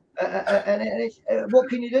 and it's, what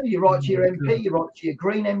can you do? You write to your MP, you write to your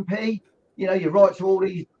Green MP, you know, you write to all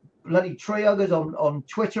these bloody tree huggers on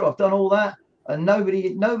Twitter. I've done all that, and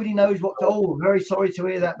nobody knows what to. Oh, very sorry to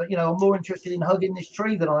hear that, but you know, I'm more interested in hugging this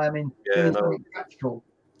tree than I am in doing something practical.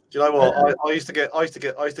 Do you know what? I used to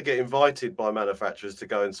get invited by manufacturers to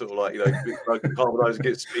go and sort of like, you know, carbonise and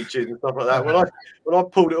get speeches and stuff like that. When I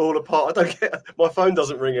pulled it all apart, I don't get, my phone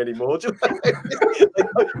doesn't ring anymore. Do you know?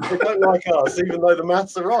 they don't like us, even though the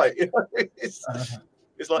maths are right. You know? It's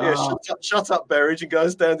like, yeah, shut up, Berridge, and go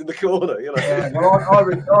and stand in the corner. You know. Yeah, well, I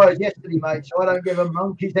retired yesterday, mate, so I don't give a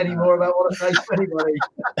monkeys anymore about what I say to anybody.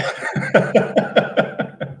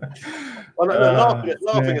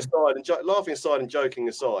 Laughing aside and joking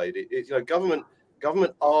aside, you know, government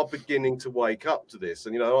are beginning to wake up to this.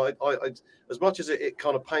 And you know, I as much as it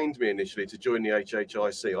kind of pained me initially to join the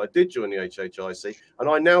𝗵𝗄𝗺𝗺, I did join the 𝗵𝗄𝗺𝗺, and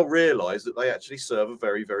I now realise that they actually serve a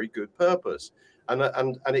very, very good purpose. And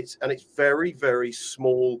it's very, very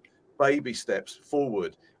small baby steps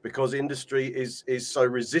forward, because industry is so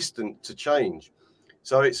resistant to change.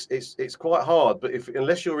 So it's quite hard, but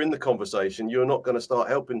unless you're in the conversation, you're not going to start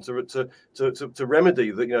helping to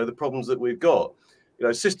remedy the, you know, the problems that we've got. You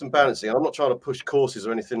know, system balancing. I'm not trying to push courses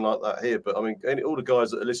or anything like that here, but I mean, all the guys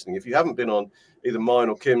that are listening, if you haven't been on either mine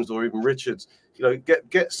or Kim's or even Richard's, you know,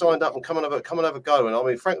 get signed up and come and have a go. And I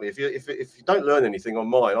mean, frankly, if you don't learn anything on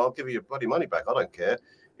mine, I'll give you your bloody money back. I don't care.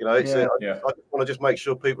 You know, I just want to just make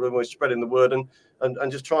sure people are always spreading the word and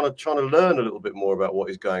just trying to learn a little bit more about what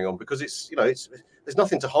is going on, because it's, you know, there's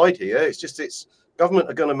nothing to hide here. It's government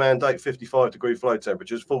are going to mandate 55-degree flow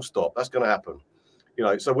temperatures, full stop. That's going to happen. You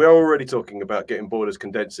know, so we're already talking about getting boilers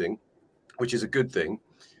condensing, which is a good thing.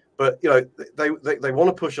 But you know, they want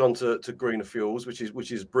to push on to greener fuels, which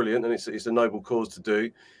is brilliant, and it's a noble cause to do.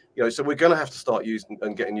 You know, so we're going to have to start using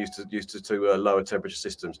and getting used to lower temperature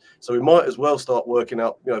systems. So we might as well start working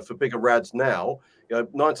out, you know, for bigger rads now. You know,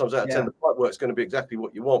 9 times out of 10, the pipe work's going to be exactly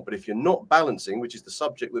what you want. But if you're not balancing, which is the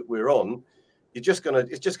subject that we're on, it's just going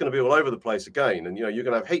to be all over the place again. And you know, you're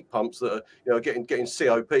going to have heat pumps that are, you know, getting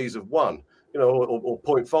COPs of 1. You know, or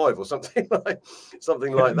 0.5 or something like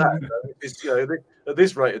that. It's, you know, at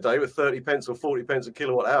this rate of day, with 30 pence or 40 pence a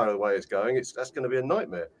kilowatt hour the way it's going, that's going to be a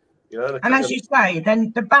nightmare. You know, and as you say,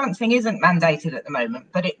 then the balancing isn't mandated at the moment,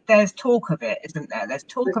 but there's talk of it, isn't there? There's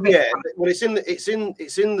talk of it. Yeah, well, it's in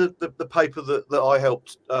the paper that I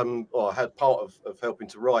helped or I had part of helping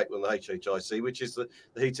to write on the 𝗵𝗄𝗺𝗺, which is the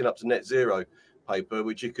heating up to net zero paper,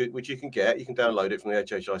 which you can get. You can download it from the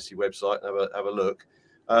𝗵𝗄𝗺𝗺 website and have a look.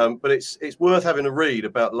 But it's worth having a read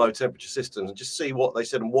about low temperature systems and just see what they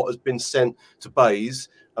said and what has been sent to 𝗵𝗲𝗁,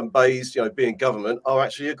 and 𝗵𝗲𝗁, you know, being government, are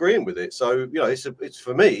actually agreeing with it. So you know, it's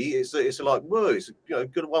for me, it's like, whoa, it's a, you know,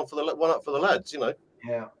 good one up for the lads, you know.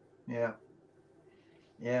 Yeah.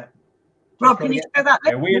 Rob, can you share that?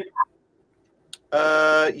 Yeah.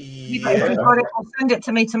 I'll send it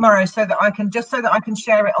to me tomorrow so that I can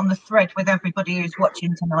share it on the thread with everybody who's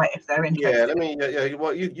watching tonight if they're interested.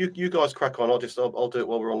 Well, you guys crack on. I'll do it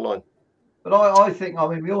while we're online. But I think, I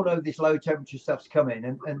mean, we all know this low temperature stuff's coming,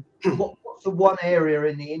 and what's the one area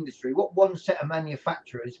in the industry? What one set of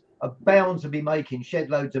manufacturers are bound to be making shed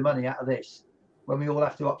loads of money out of this when we all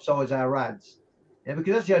have to upsize our rads? Yeah,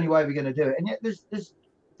 because that's the only way we're going to do it. And yet there's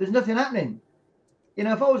nothing happening. You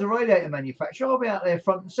know, if I was a radiator manufacturer, I'll be out there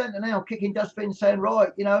front and centre now, kicking dustbins, saying,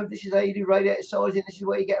 right, you know, this is how you do radiator sizing, this is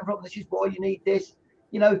where you get them from, this is why you need this.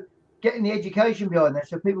 You know, getting the education behind that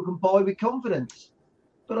so people can buy with confidence.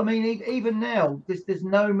 But I mean, even now, there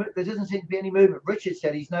doesn't seem to be any movement. Richard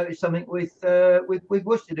said he's noticed something with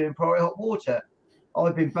Worcester doing priority hot water.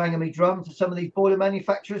 I've been banging my drum to some of these boiler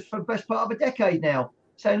manufacturers for the best part of a decade now,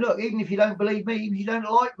 saying, look, even if you don't believe me, even if you don't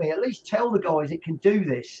like me, at least tell the guys it can do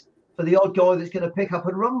this. For the odd guy that's going to pick up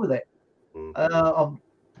and run with it. I'm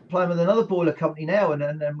playing with another boiler company now,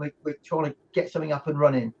 and we're trying to get something up and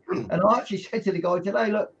running. And I actually said to the guy today,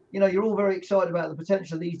 look, you know, you're all very excited about the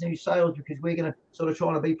potential of these new sales, because we're going to sort of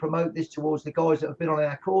trying to promote this towards the guys that have been on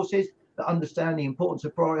our courses, that understand the importance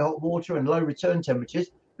of priority hot water and low return temperatures.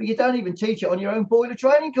 But you don't even teach it on your own boiler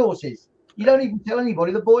training courses. You don't even tell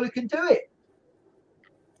anybody the boiler can do it.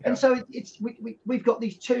 And so we've got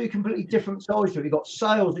these two completely different sides to it. We've got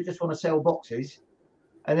sales that just want to sell boxes,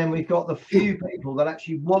 and then we've got the few people that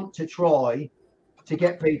actually want to try to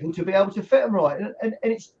get people to be able to fit them right. And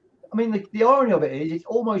it's, I mean, the irony of it is, it's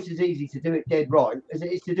almost as easy to do it dead right as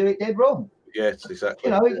it is to do it dead wrong. Yes, exactly.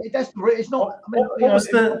 You know, it's not.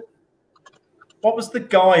 What was the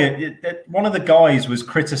guy? One of the guys was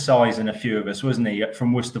criticising a few of us, wasn't he,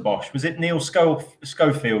 from 𝗵𝗲𝗺𝗃? Was it Neil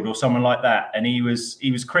Schofield or someone like that? And he was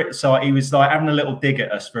criticised. He was like having a little dig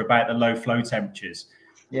at us for about the low flow temperatures.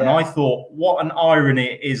 Yeah. And I thought, what an irony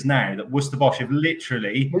it is now that 𝗵𝗲𝗺 have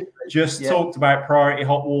literally just talked about priority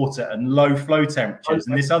hot water and low flow temperatures,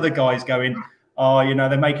 and this other guy's going, oh, you know,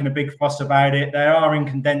 they're making a big fuss about it. They are in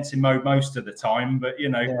condensing mode most of the time, but, you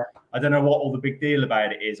know, I don't know what all the big deal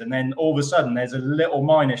about it is. And then all of a sudden there's a little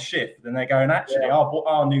minor shift, and they're going, actually,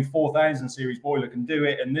 our new 4000 series boiler can do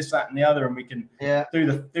it, and this, that, and the other, and we can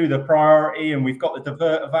do the priority, and we've got the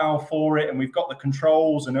diverter valve for it, and we've got the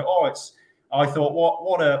controls, and I thought,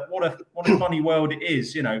 what a funny world it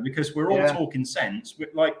is, you know, because we're all talking sense.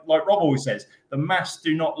 Like Rob always says, the maths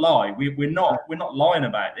do not lie. We're not lying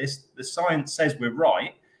about this. The science says we're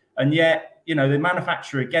right, and yet, you know, they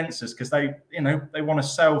manufacture against us because they want to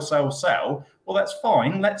sell. Well, that's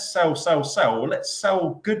fine. Let's sell. Well, let's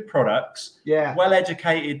sell good products.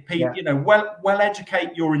 Well-educated people. You know, well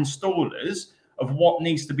educate your installers of what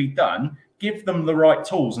needs to be done. Give them the right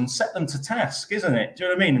tools and set them to task, isn't it? Do you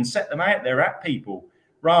know what I mean? And set them out there at people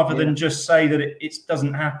rather than just say that it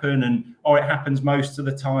doesn't happen or it happens most of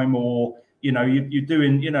the time, or, you know, you're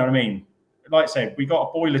doing, you know what I mean? Like I said, we got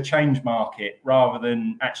a boiler change market rather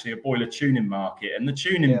than actually a boiler tuning market. And the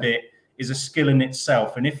tuning bit is a skill in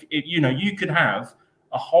itself. And if you know, you could have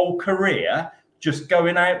a whole career just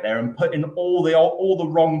going out there and putting all the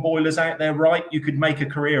wrong boilers out there right, you could make a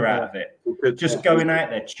career out of it. Just going out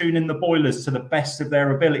there, tuning the boilers to the best of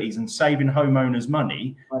their abilities and saving homeowners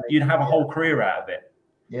money, you'd have a whole career out of it.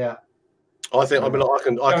 Yeah. I think, I mean, I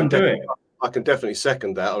can definitely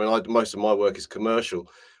second that. I mean, most of my work is commercial,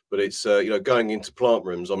 but it's, you know, going into plant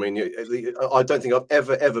rooms. I mean, I don't think I've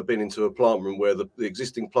ever been into a plant room where the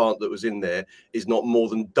existing plant that was in there is not more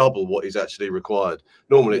than double what is actually required.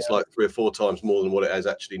 Normally it's like 3 or 4 times more than what it has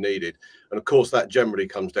actually needed. And of course, that generally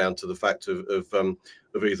comes down to the fact of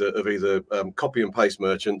either copy and paste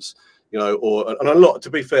merchants, you know, and a lot, to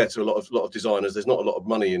be fair to a lot of designers, there's not a lot of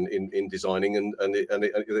money in designing, and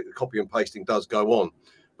copy and pasting does go on.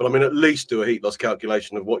 But I mean, at least do a heat loss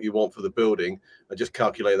calculation of what you want for the building and just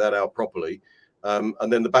calculate that out properly.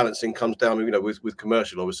 And then the balancing comes down, you know, with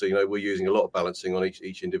commercial, obviously, you know, we're using a lot of balancing on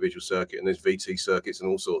each individual circuit, and there's VT circuits and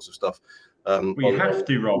all sorts of stuff. Well, you have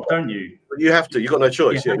to, Rob, don't you? You have to. You've got no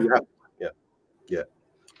choice. You have.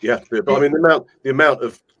 You have to. But I mean, the amount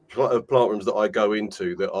of plant rooms that I go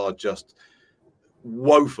into that are just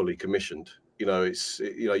woefully commissioned. You know,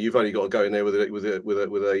 you've only got to go in there with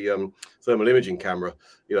a thermal imaging camera,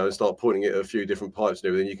 you know, and start pointing it at a few different pipes and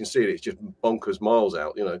everything. You can see it; it's just bonkers miles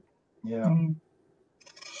out, you know.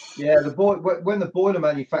 When the boiler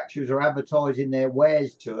manufacturers are advertising their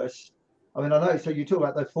wares to us, I mean, I know. So you talk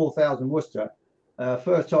about those 4000 𝗵𝗲𝗺.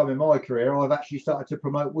 First time in my career, I've actually started to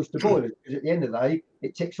promote 𝗵𝗲𝗺 boilers, because at the end of the day,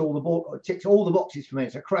 it ticks all the boxes for me.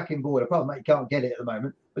 It's a cracking boiler. Apart from that, you can't get it at the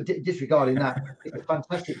moment. But disregarding that, it's a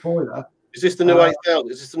fantastic boiler. Is this the new 8000?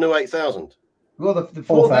 Is this the new 8000? Well, the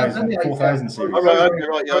 4000 series. Oh, right, okay,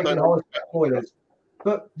 right, yeah, I don't know. Boilers.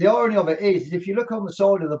 But the irony of it is if you look on the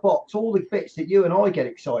side of the box, all the bits that you and I get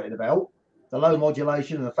excited about, the low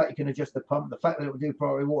modulation and the fact you can adjust the pump, the fact that it will do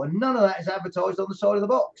priority water, none of that is advertised on the side of the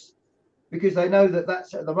box, because they know that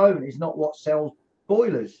that's at the moment is not what sells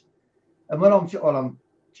boilers. And when I'm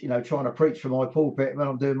you know, trying to preach from my pulpit, when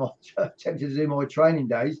I'm doing my attempting to do my training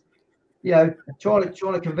days, you know, trying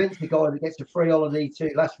to convince the guy that gets a free holiday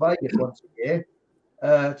to Las Vegas once a year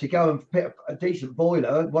to go and pick a decent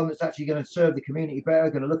boiler, one that's actually going to serve the community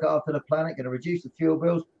better, going to look after the planet, going to reduce the fuel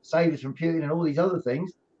bills, save us from Putin and all these other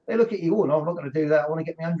things. They look at you, oh no, I'm not going to do that. I want to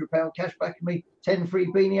get me £100 cash back and me 10 free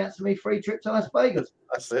beanie hats and me free trip to Las Vegas.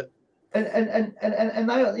 That's it. And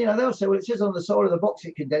they, you know, they'll say, well, it says on the side of the box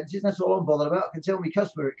it condenses, and that's all I'm bothered about. I can tell my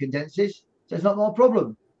customer it condenses, so it's not my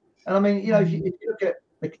problem. And I mean, you know, if you look at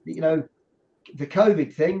the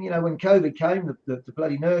COVID thing, you know, when COVID came, the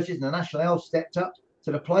bloody nurses and the National Health stepped up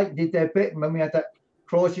to the plate and did their bit. And when we had that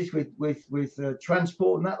crisis with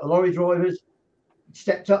transport and that, the lorry drivers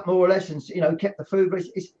stepped up more or less and, you know, kept the food. But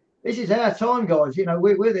this is our time, guys. You know,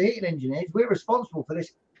 we're the heating engineers. We're responsible for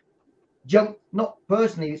this junk. Not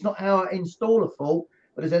personally, it's not our installer fault,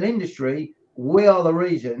 but as an industry, we are the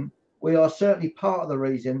reason. We are certainly part of the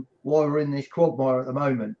reason why we're in this quagmire at the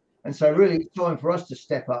moment. And so really it's time for us to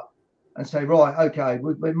step up and say, right, okay,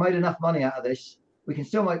 we've made enough money out of this. We can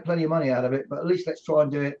still make plenty of money out of it, but at least let's try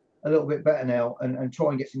and do it a little bit better now and try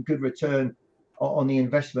and get some good return on the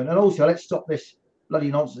investment. And also, let's stop this bloody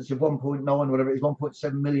nonsense of 1.9, whatever it is,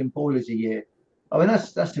 1.7 million boilers a year. I mean,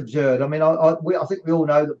 that's absurd. I mean, I think we all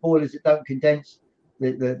know that boilers that don't condense,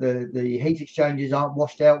 the heat exchangers aren't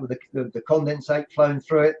washed out with the condensate flowing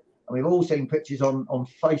through it. And we've all seen pictures on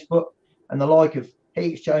Facebook and the like of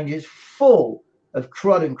heat exchangers full of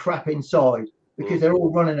crud and crap inside because they're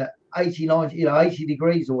all running at 80, 90, 80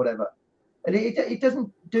 degrees or whatever. And it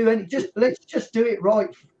doesn't do any, let's just do it right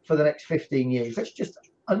for the next 15 years. Let's just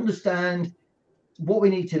understand what we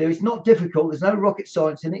need to do. It's not difficult. There's no rocket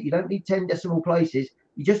science in it. You don't need 10 decimal places.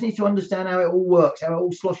 You just need to understand how it all works, how it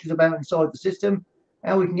all sloshes about inside the system,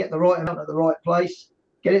 how we can get the right amount at the right place,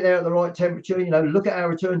 get it there at the right temperature, look at our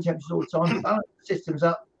return temperatures all the time, balance the systems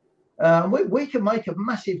up. We can make a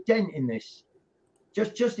massive dent in this.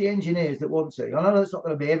 Just the engineers that want to. I know that's not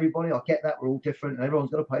going to be everybody. I get that. We're all different and everyone's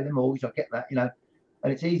got to pay their mortgage. I get that, and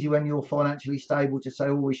it's easy when you're financially stable to say,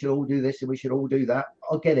 oh, we should all do this and we should all do that.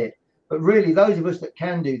 I get it. But really, those of us that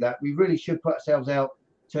can do that, we really should put ourselves out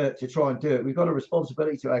to try and do it. We've got a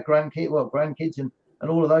responsibility to our grandkids and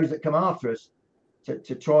all of those that come after us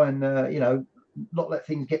to try and, not let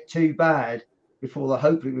things get too bad before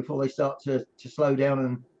they start to slow down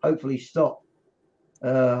and hopefully stop.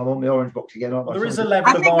 I'm on the orange box again. Well, there is a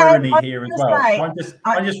level of irony here as well.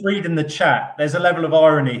 I'm just reading the chat. There's a level of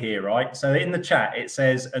irony here, right? So in the chat, it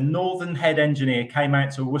says, a Northern head engineer came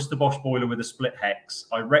out to a 𝗺𝗲𝗺𝗁𝗃 boiler with a split hex.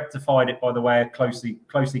 I rectified it by the way of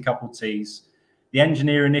closely coupled T's. The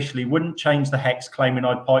engineer initially wouldn't change the hex, claiming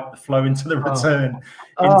I'd piped the flow into the return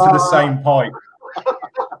into the same pipe.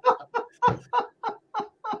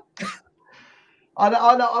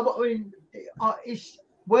 I mean,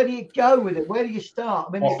 where do you go with it? Where do you start?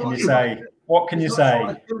 I mean, what can you say? What can you say? It's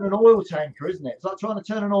like turn an oil tanker, isn't it? It's like trying to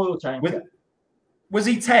turn an oil tanker. Was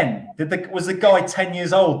he 10? Was the guy 10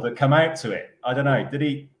 years old that come out to it? I don't know. Did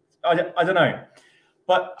he? I don't know.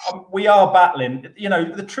 But we are battling.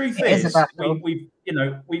 The truth is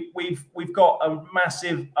we've got a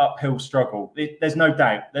massive uphill struggle. There's no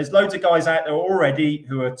doubt. There's loads of guys out there already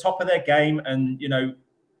who are top of their game, and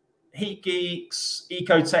heat geeks,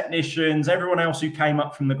 eco technicians, everyone else who came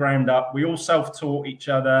up from the ground up. We all self-taught each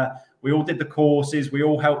other. We all did the courses. We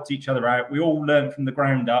all helped each other out. We all learned from the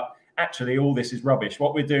ground up. Actually, all this is rubbish,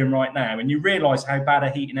 what we're doing right now. And you realise how bad a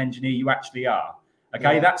heating engineer you actually are.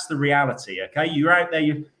 Okay, that's the reality. Okay, you're out there,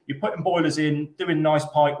 you're putting boilers in, doing nice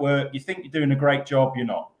pipe work. You think you're doing a great job. You're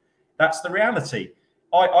not. That's the reality.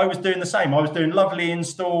 I was doing the same. I was doing lovely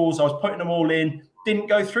installs. I was putting them all in. Didn't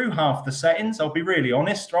go through half the settings, I'll be really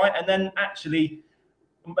honest, right? And then actually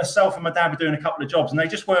myself and my dad were doing a couple of jobs and they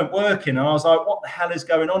just weren't working. And I was like, what the hell is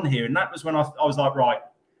going on here? And that was when I was like, right,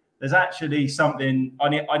 there's actually something,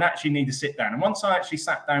 I actually need to sit down. And once I actually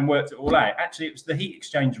sat down, worked it all out, actually it was the heat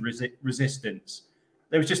exchanger resistance.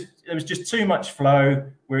 There was just too much flow.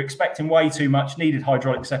 We were expecting way too much, needed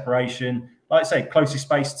hydraulic separation. Like I say, closely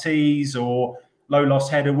spaced T's or low loss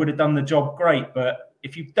header would have done the job great. But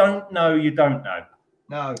if you don't know, you don't know.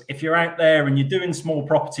 No. If you're out there and you're doing small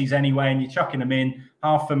properties anyway and you're chucking them in,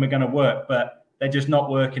 half of them are going to work, but they're just not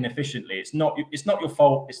working efficiently. It's not your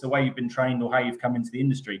fault. It's the way you've been trained or how you've come into the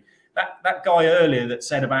industry. That guy earlier that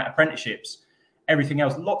said about apprenticeships, everything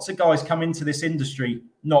else, lots of guys come into this industry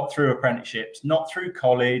not through apprenticeships, not through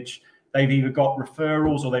college. They've either got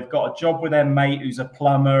referrals or they've got a job with their mate who's a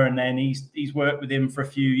plumber, and then he's worked with him for a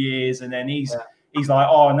few years, and then he's like,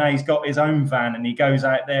 oh no, he's got his own van and he goes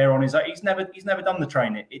out there on his own. He's never done the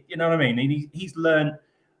training. You know what I mean? He's learned.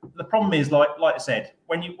 The problem is, like I said,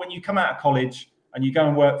 when you come out of college and you go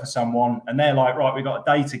and work for someone and they're like, right, we've got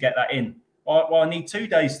a day to get that in. Well, I need 2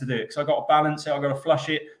 days to do it because I've got to balance it, I've got to flush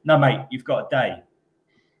it. No, mate, you've got a day.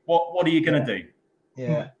 What are you going to do?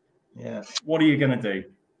 Yeah. What are you going to do?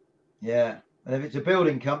 Yeah. And if it's a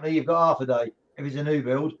building company, you've got half a day. If it's a new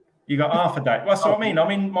build, you got half a day. Well, that's what I mean. I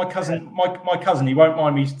mean, my cousin, my cousin, he won't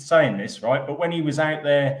mind me saying this, right? But when he was out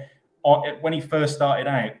there, when he first started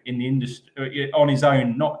out in the industry, on his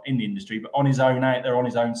own, not in the industry, but on his own, out there on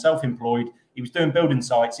his own, self-employed, he was doing building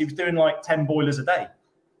sites. He was doing like 10 boilers a day.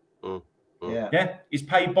 Yeah. He's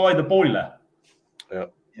paid by the boiler.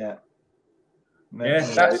 Yeah.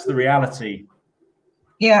 That's the reality.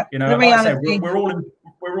 Yeah, you know, the reality. like I say,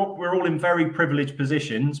 we're all in very privileged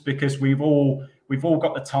positions because we've all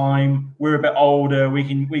got the time. We're a bit older. We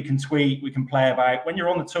can tweak. We can play about. When you're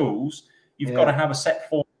on the tools, you've got to have a set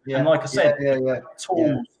form. And like I said,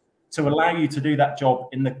 tools to allow you to do that job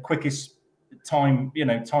in the quickest time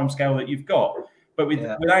scale that you've got. But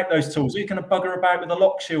without those tools, you're going to bugger about with a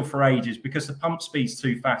lock shield for ages because the pump speed's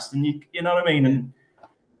too fast, and you know what I mean. And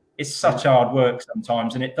it's such hard work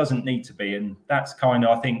sometimes, and it doesn't need to be. And that's kind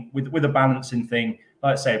of, I think, with a balancing thing,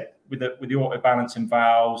 like I said, with the auto balancing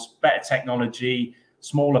valves, better technology,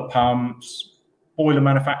 smaller pumps, boiler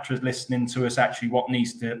manufacturers listening to us, actually what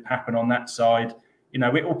needs to happen on that side. You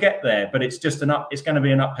know, it will get there, but it's just it's going to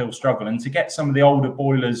be an uphill struggle. And to get some of the older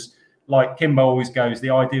boilers, like Kimbo always goes, the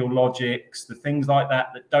Ideal Logics, the things like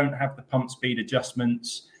that don't have the pump speed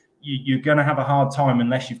adjustments, you're going to have a hard time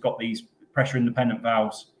unless you've got these pressure independent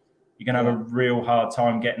valves. You're going to have a real hard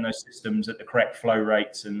time getting those systems at the correct flow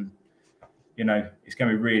rates, and you know, it's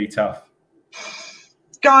going to be really tough.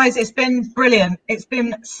 Guys, it's been brilliant. It's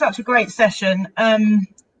been such a great session. We'll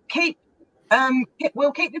keep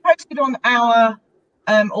you posted on our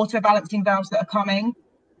auto balancing valves that are coming.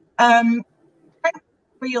 Thanks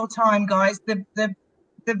for your time, guys. The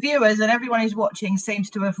viewers and everyone who's watching seems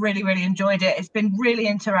to have really enjoyed it. It's been really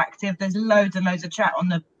interactive. There's loads and loads of chat on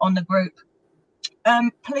the group.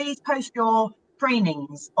 Please post your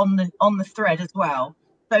trainings on the thread as well.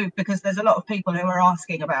 So, because there's a lot of people who are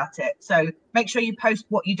asking about it. So make sure you post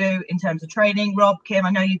what you do in terms of training. Rob, Kim, I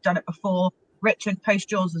know you've done it before. Richard, post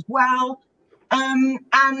yours as well.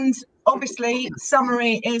 And obviously,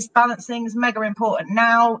 summary is balancing is mega important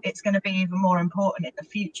now. It's going to be even more important in the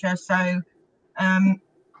future. So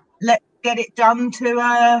let's get it done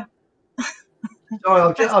to.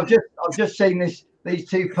 Sorry, I've just seen these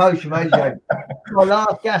two posts from AJ. My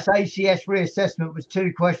last gas ACS reassessment was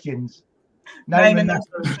 2 questions. Name and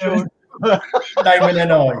national Name and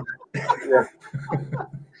an eye.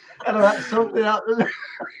 And that's something up. And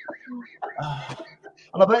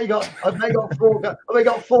I bet you got 4 goes. I bet you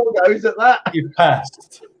got 4 goes at that. You've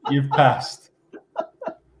passed.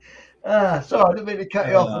 Sorry, I didn't mean to cut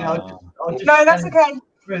you off now. No, that's okay.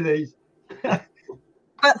 Through these.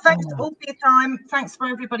 But thanks all for your time. Thanks for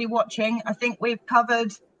everybody watching. I think we've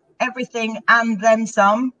covered everything and then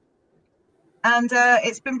some. And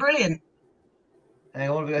it's been brilliant. Hang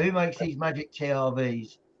on, who makes these magic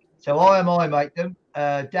TRVs? So I make them.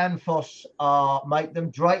 𝗵𝗲𝗁𝗲𝗃 make them.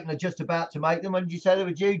 Drayton are just about to make them. When did you say they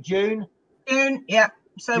were due? June? June, yeah.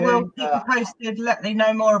 So June, we'll keep you posted, let me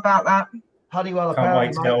know more about that. 𝗵𝗲𝗁𝗃𝗃. Can't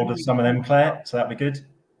wait to get hold of some of them, Claire. So that'd be good.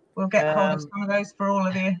 We'll get hold of some of those for all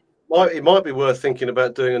of you. It might be worth thinking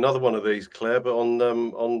about doing another one of these, Claire, but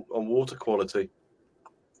on water quality.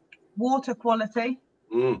 Water quality.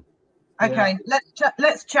 Mm. Okay,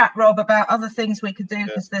 let's chat, Rob, about other things we could do,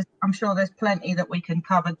 because I'm sure there's plenty that we can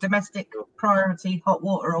cover. Domestic priority hot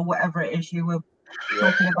water, or whatever it is you were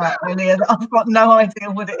talking about earlier. I've got no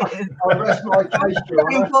idea what it is. It's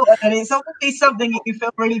very important, and it's obviously something that you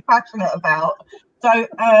feel really passionate about. So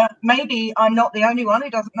maybe I'm not the only one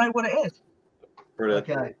who doesn't know what it is. Brilliant.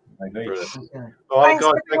 Okay. Brilliant. Okay. All right, Thanks,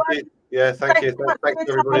 guys. everyone. Thank you. Yeah, thank you. Thanks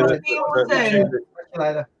everybody. See you all soon. Catch you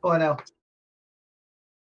later. Bye now.